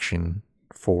reaction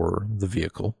for the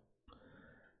vehicle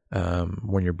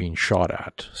when you're being shot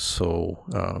at. So,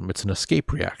 it's an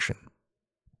escape reaction.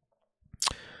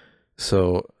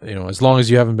 So, as long as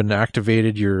you haven't been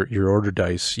activated your order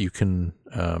dice, you can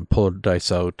pull a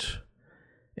dice out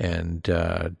and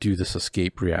do this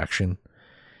escape reaction.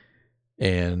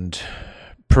 And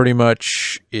pretty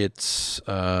much it's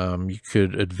you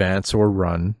could advance or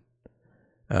run,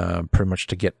 pretty much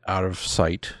to get out of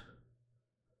sight,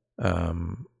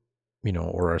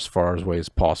 or as far away as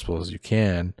possible as you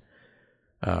can,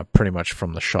 pretty much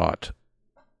from the shot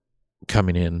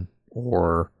coming in,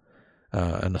 or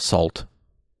an assault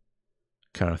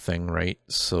kind of thing, right?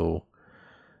 So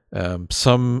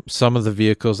some of the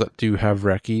vehicles that do have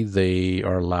recce, they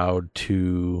are allowed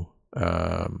to,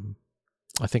 I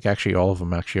think actually all of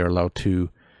them actually are allowed to,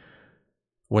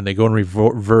 when they go in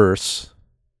reverse,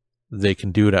 they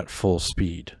can do it at full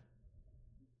speed,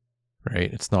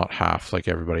 right? It's not half like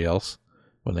everybody else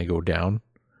when they go down.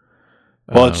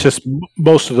 Well, it's just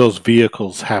most of those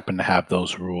vehicles happen to have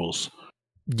those rules.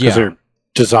 Because they're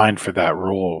designed for that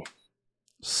rule.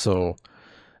 So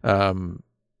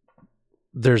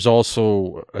there's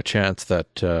also a chance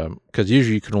that, because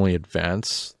usually you can only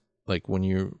advance, like when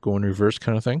you go in reverse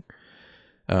kind of thing,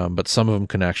 but some of them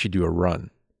can actually do a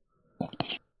run,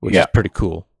 which is pretty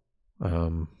cool. I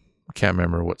can't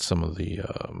remember what some of the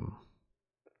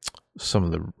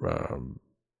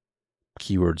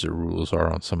keywords or rules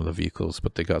are on some of the vehicles,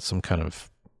 but they got some kind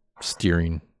of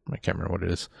steering. I can't remember what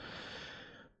it is.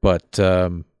 But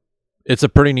it's a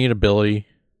pretty neat ability.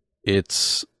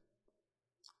 That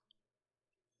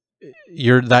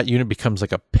unit becomes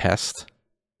like a pest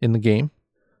in the game,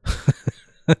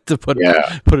 to put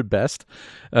it best.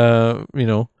 They're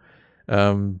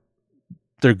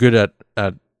good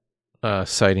at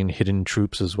sighting hidden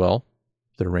troops as well.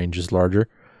 Their range is larger,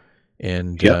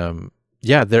 and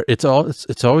it's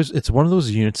one of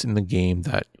those units in the game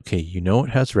that it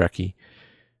has recce.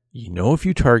 If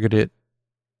you target it,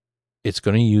 it's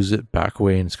going to use it, back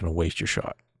away, and it's going to waste your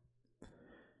shot.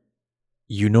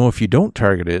 If you don't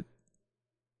target it,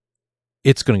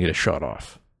 it's going to get a shot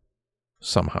off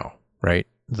somehow, right?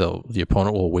 The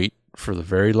opponent will wait for the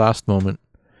very last moment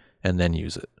and then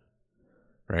use it,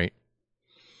 right?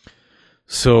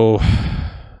 So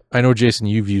I know, Jason,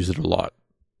 you've used it a lot.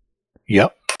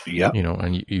 Yep.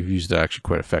 And you've used it actually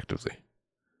quite effectively.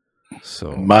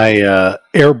 So my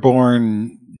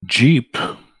airborne Jeep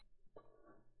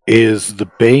is the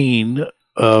bane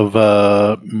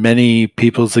of many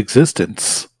people's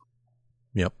existence.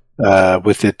 Yep.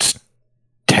 With its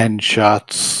 10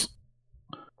 shots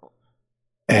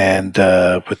and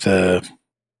with the,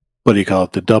 what do you call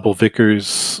it, the double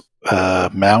Vickers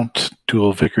mount,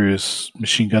 dual Vickers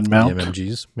machine gun mount. The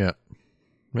MMGs,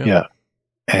 yeah.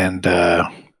 And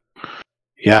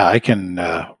I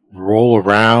can roll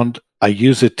around. I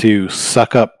use it to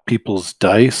suck up people's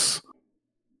dice,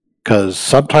 because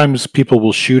sometimes people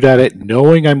will shoot at it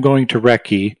knowing I'm going to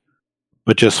recce,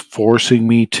 but just forcing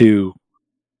me to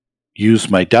use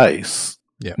my dice.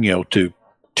 Yeah.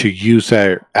 To use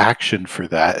their action for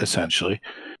that, essentially.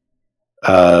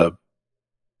 But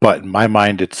in my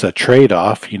mind, it's a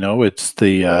trade-off. It's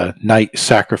the knight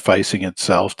sacrificing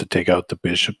itself to take out the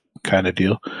bishop kind of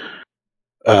deal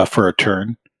for a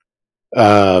turn.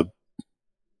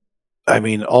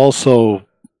 Also,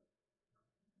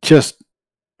 just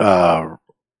having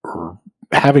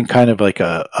kind of like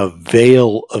a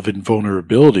veil of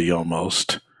invulnerability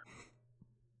almost.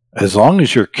 As long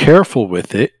as you're careful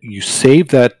with it, you save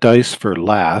that dice for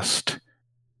last.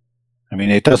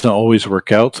 It doesn't always work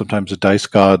out. Sometimes the dice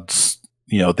gods,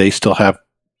 they still have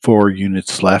 4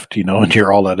 units left, and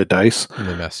you're all out of dice. And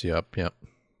they mess you up, yeah.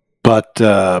 But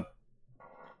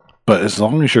as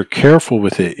long as you're careful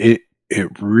with it,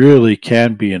 it really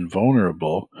can be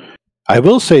invulnerable. I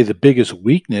will say the biggest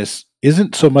weakness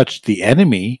isn't so much the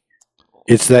enemy,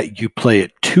 it's that you play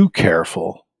it too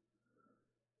careful.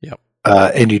 Yep.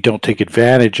 And you don't take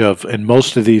advantage of, and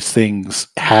most of these things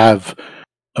have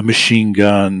a machine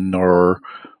gun or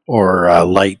a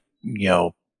light,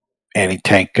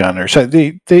 anti-tank gun or so.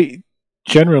 They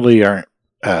generally aren't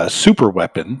super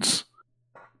weapons,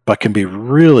 but can be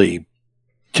really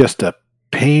just a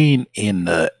pain in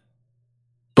the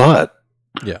butt.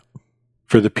 Yeah.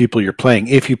 For the people you're playing,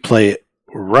 if you play it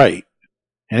right.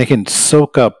 And it can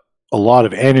soak up a lot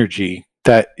of energy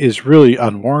that is really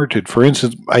unwarranted. For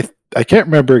instance, I can't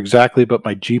remember exactly, but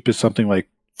my Jeep is something like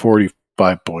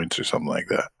 45 points or something like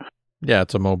that. Yeah,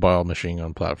 it's a mobile machine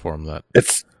gun platform that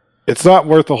it's not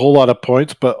worth a whole lot of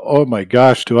points, but oh my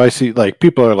gosh, do I see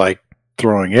people are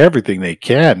throwing everything they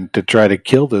can to try to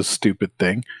kill this stupid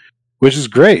thing, which is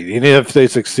great. And if they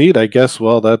succeed, I guess,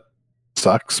 well, that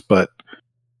sucks, but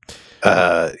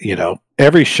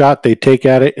every shot they take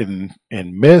at it and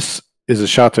miss is a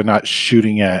shot they're not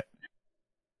shooting at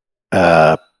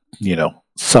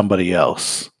somebody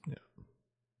else.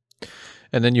 Yeah.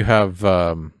 And then you have,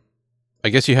 I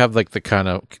guess you have like the kind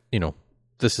of,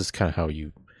 this is kind of how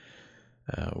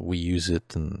we use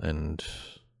it and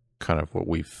kind of what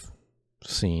we've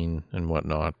seen and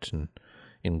whatnot and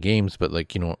in games, but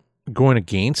like, going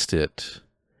against it,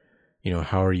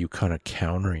 how are you kind of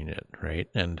countering it, right?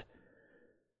 And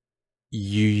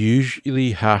you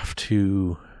usually have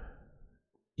to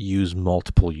use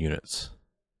multiple units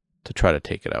to try to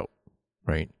take it out,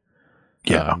 right?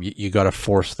 Yeah. You got to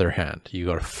force their hand. You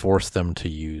got to force them to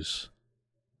use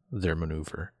their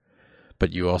maneuver.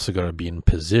 But you also got to be in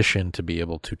position to be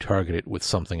able to target it with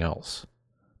something else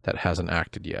that hasn't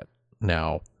acted yet.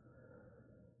 Now,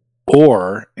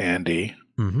 or Andy,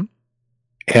 mm-hmm.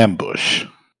 ambush.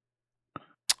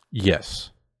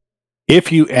 Yes.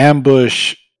 If you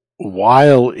ambush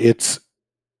while it's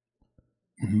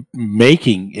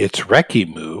making its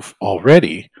recce move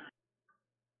already,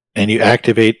 and you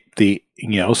activate the,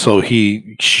 so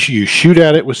you shoot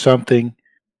at it with something,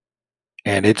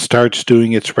 and it starts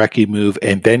doing its recce move,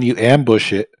 and then you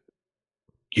ambush it,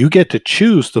 you get to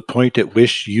choose the point at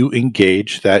which you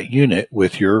engage that unit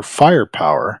with your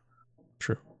firepower.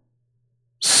 True.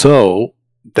 So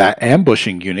that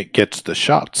ambushing unit gets the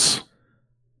shots.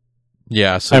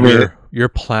 Yeah, so you're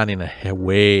planning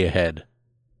way ahead.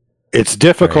 It's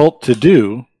difficult to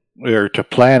do or to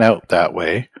plan out that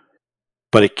way,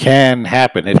 but it can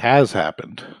happen. It has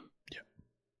happened.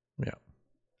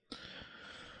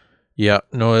 Yeah.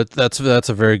 No, that's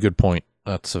a very good point.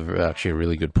 That's actually a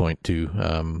really good point too.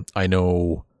 I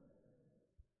know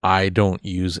I don't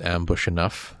use ambush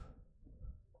enough,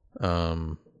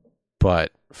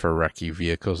 but for recce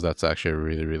vehicles, that's actually a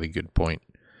really, really good point.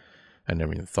 I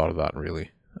never even thought of that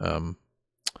really.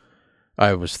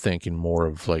 I was thinking more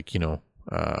of like,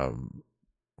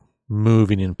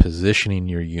 moving and positioning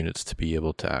your units to be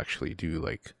able to actually do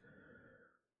like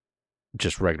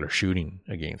just regular shooting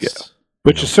against. Yeah.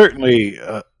 Which is certainly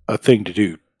a thing to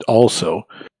do also.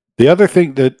 The other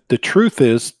thing that the truth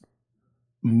is,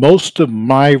 most of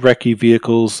my recce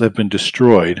vehicles have been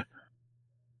destroyed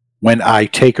when I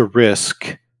take a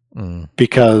risk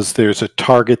because there's a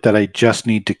target that I just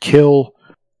need to kill,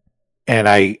 and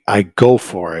I go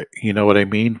for it. You know what I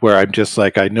mean? Where I'm just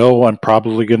like, I know I'm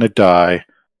probably going to die,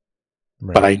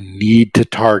 but I need to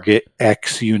target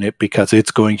X unit because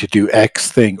it's going to do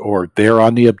X thing, or they're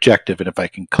on the objective, and if I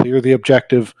can clear the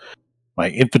objective, my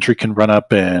infantry can run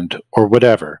up or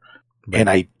whatever. Right. And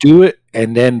I do it,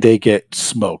 and then they get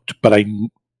smoked. But I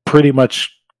pretty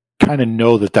much kind of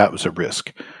know that was a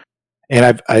risk.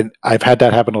 And I've had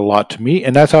that happen a lot to me,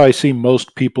 and that's how I see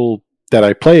most people that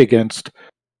I play against,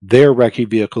 their recce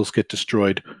vehicles get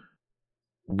destroyed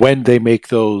when they make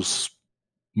those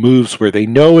moves where they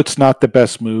know it's not the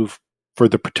best move for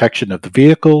the protection of the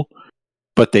vehicle,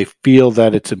 but they feel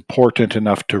that it's important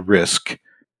enough to risk,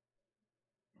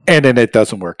 and then it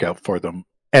doesn't work out for them,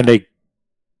 and they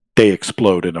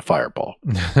explode in a fireball.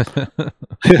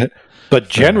 But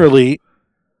generally,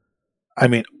 I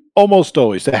mean, almost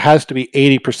always, it has to be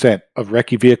 80% of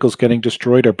recce vehicles getting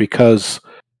destroyed are because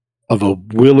of a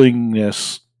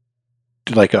willingness,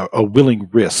 like a willing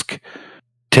risk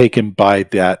taken by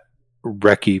that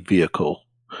recce vehicle.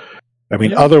 I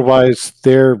mean, otherwise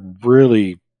they're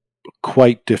really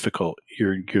quite difficult.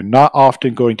 You're not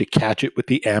often going to catch it with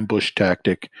the ambush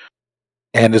tactic,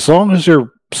 and as long as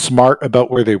they're smart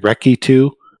about where they recce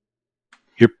to,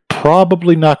 you're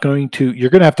probably not going to. You're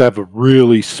going to have a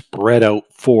really spread out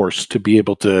force to be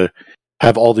able to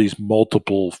have all these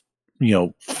multiple,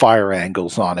 fire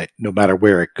angles on it, no matter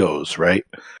where it goes. Right?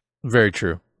 Very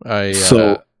true. I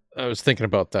was thinking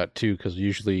about that too, because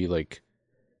usually, like,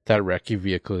 that recce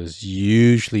vehicle is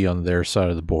usually on their side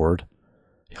of the board,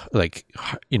 like,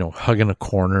 hugging a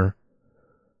corner,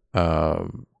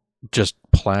 just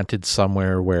planted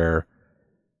somewhere where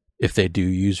if they do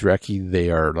use recce,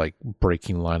 they are like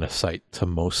breaking line of sight to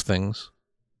most things,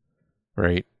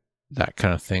 right? That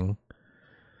kind of thing.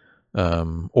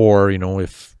 Or,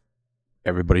 if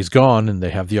everybody's gone and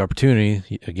they have the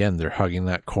opportunity, again, they're hugging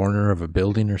that corner of a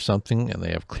building or something and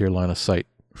they have clear line of sight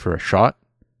for a shot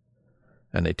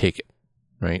and they take it,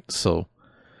 right? So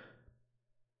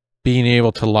being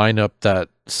able to line up that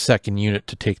second unit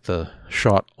to take the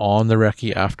shot on the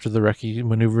recce after the recce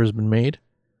maneuver has been made,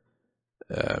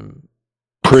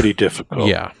 pretty difficult.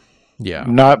 Yeah.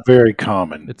 Not very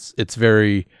common. It's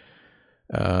very,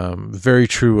 very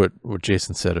true what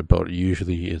Jason said about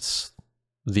usually it's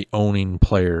the owning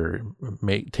player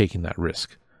taking that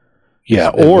risk. Yeah,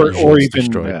 or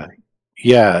even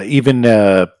even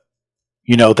the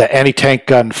anti-tank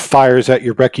gun fires at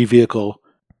your recce vehicle,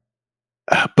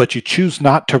 but you choose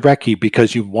not to recce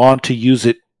because you want to use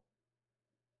it,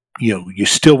 you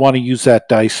still want to use that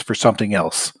dice for something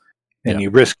else, and you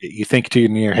risk it. You think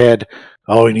in your head,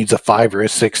 oh, he needs a 5 or a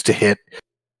 6 to hit.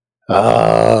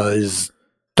 That's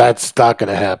not going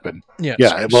to happen.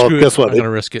 Yeah. Well, guess what? I'm going to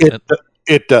risk it.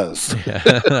 It does.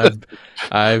 Yeah.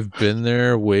 I've been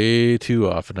there way too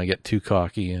often. I get too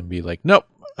cocky and be like, nope,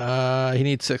 he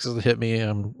needs 6s to hit me.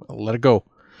 I'll let it go.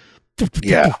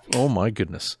 Yeah. Oh my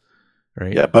goodness.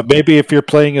 Right. Yeah, but maybe if you're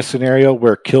playing a scenario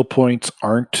where kill points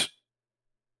aren't,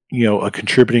 a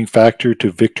contributing factor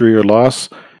to victory or loss,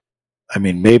 I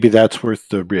mean, maybe that's worth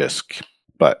the risk.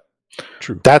 But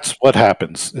true, that's what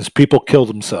happens: is people kill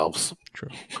themselves. True.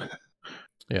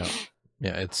 Yeah.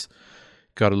 It's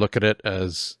got to look at it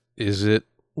as: is it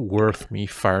worth me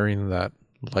firing that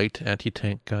light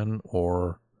anti-tank gun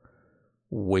or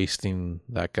wasting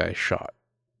that guy's shot?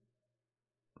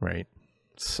 Right.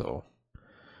 So.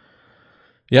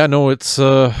 Yeah, no, it's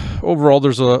overall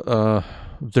there's a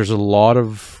lot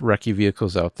of recce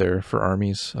vehicles out there for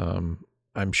armies.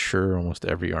 I'm sure almost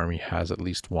every army has at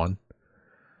least one.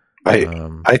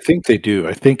 I think they do.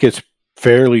 I think it's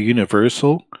fairly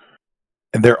universal,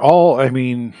 and they're all,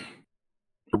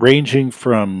 ranging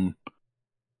from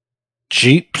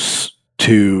jeeps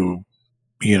to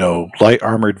light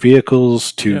armored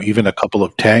vehicles to even a couple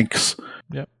of tanks.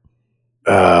 Yep.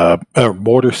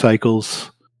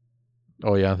 Motorcycles.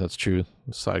 Oh yeah, that's true.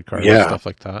 Sidecars and stuff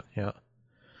like that. Yeah.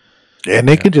 And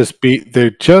they can just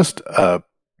they're just a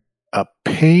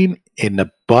pain in the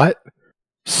butt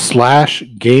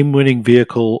 / game-winning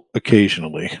vehicle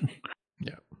occasionally.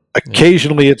 Yeah.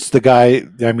 Occasionally it's the guy,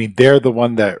 they're the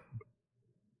one that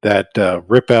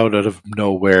rip out of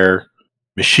nowhere,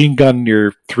 machine gun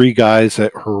your 3 guys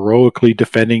that heroically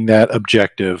defending that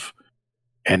objective,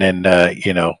 and then,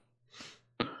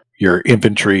 your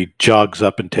infantry jogs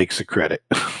up and takes the credit.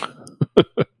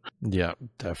 Yeah,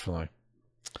 definitely.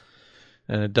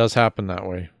 And it does happen that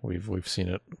way. We've seen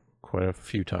it quite a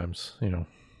few times,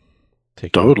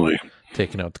 taking out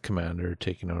the commander,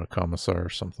 taking out a commissar or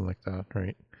something like that,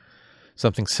 right?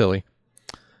 Something silly.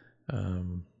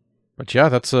 But yeah,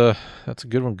 that's a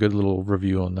good one. Good little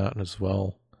review on that as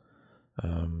well.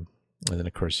 And then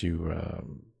of course you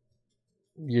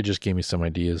just gave me some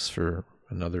ideas for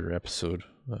another episode,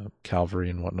 cavalry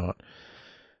and whatnot.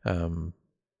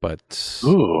 But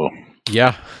ooh,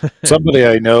 yeah, somebody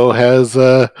I know has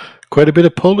quite a bit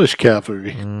of Polish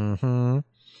cavalry. Mm-hmm.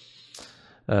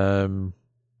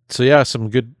 So yeah, some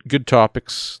good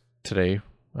topics today.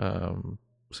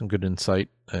 Some good insight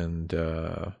and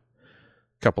a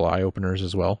couple eye openers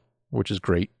as well, which is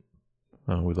great.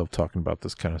 We love talking about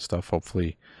this kind of stuff.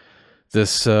 Hopefully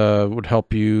this would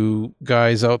help you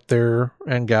guys out there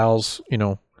and gals,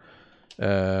 kind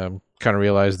of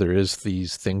realize there is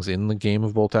these things in the game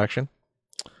of bolt action.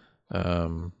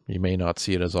 You may not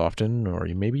see it as often, or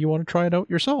maybe you want to try it out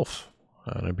yourself.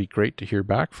 It'd be great to hear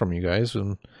back from you guys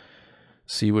and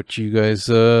see what you guys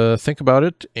think about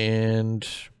it. And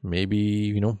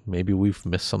maybe we've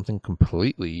missed something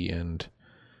completely and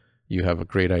you have a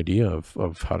great idea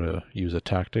of how to use a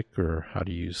tactic or how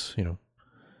to use,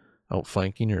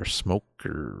 outflanking or smoke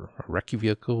or a recce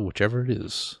vehicle, whichever it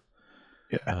is.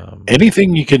 Yeah.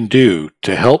 Anything you can do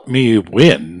to help me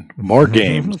win more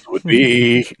games would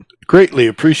be greatly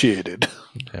appreciated.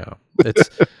 Yeah,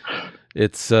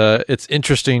 it's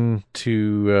interesting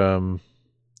to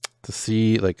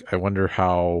see. Like, I wonder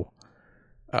how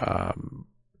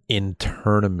in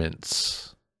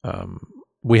tournaments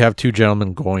we have 2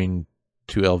 gentlemen going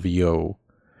to LVO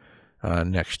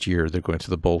next year. They're going to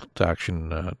the bolt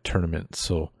action tournament,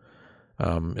 so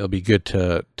it'll be good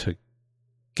to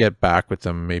get back with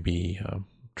them, maybe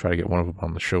try to get one of them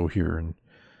on the show here and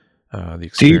the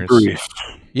experience. Debrief.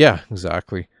 Yeah,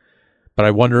 exactly. But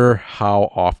I wonder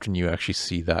how often you actually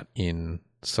see that in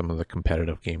some of the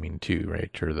competitive gaming too,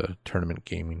 right? Or the tournament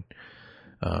gaming.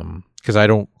 Because I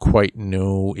don't quite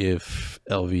know if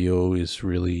LVO is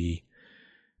really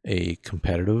a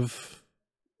competitive,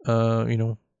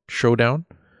 showdown.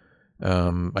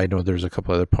 I know there's a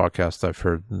couple other podcasts I've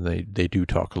heard, and they do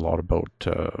talk a lot about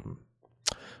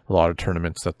a lot of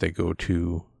tournaments that they go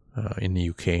to in the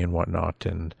UK and whatnot,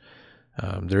 and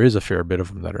there is a fair bit of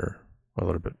them that are a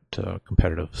little bit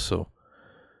competitive. So,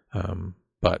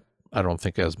 but I don't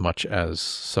think as much as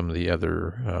some of the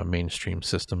other mainstream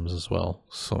systems as well.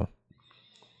 So,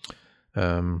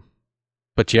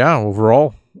 but yeah,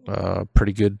 overall,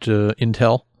 pretty good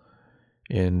intel,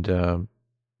 and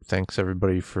thanks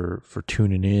everybody for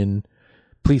tuning in.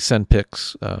 Please send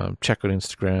pics, check out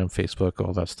Instagram, Facebook,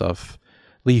 all that stuff.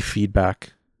 Leave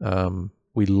feedback.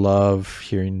 We love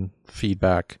hearing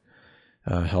feedback.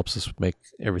 Helps us make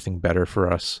everything better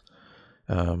for us.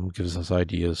 gives us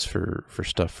ideas for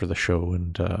stuff for the show,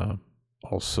 and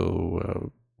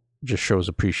also just shows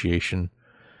appreciation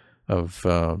of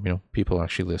people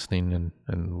actually listening,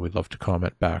 and we'd love to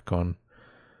comment back on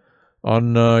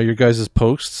your guys'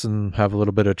 posts and have a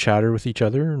little bit of chatter with each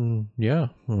other, and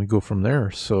we go from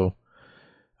there. So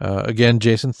again,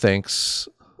 Jason, thanks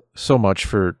so much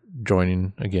for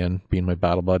joining again, being my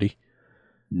battle buddy.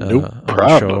 No on problem.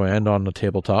 the show and on the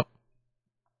tabletop.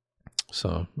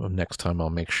 So next time I'll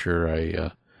make sure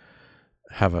I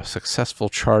have a successful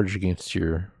charge against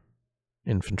your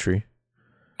infantry.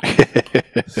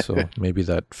 So maybe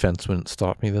that fence wouldn't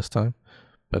stop me this time,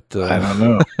 but I don't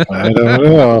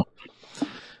know.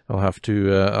 I'll have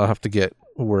to get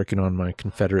working on my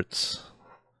Confederates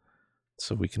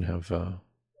so we can have a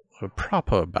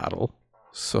proper battle.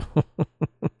 So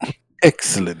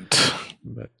Excellent.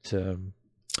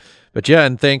 But yeah,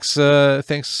 and thanks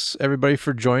everybody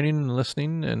for joining and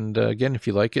listening. And again, if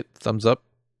you like it, thumbs up,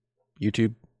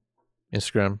 YouTube,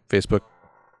 Instagram, Facebook,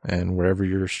 and wherever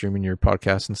you're streaming your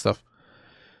podcasts and stuff.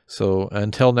 So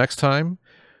until next time,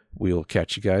 we'll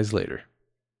catch you guys later.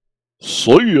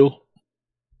 See ya.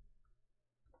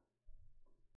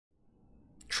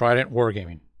 Trident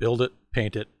Wargaming. Build it,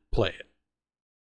 paint it, play it.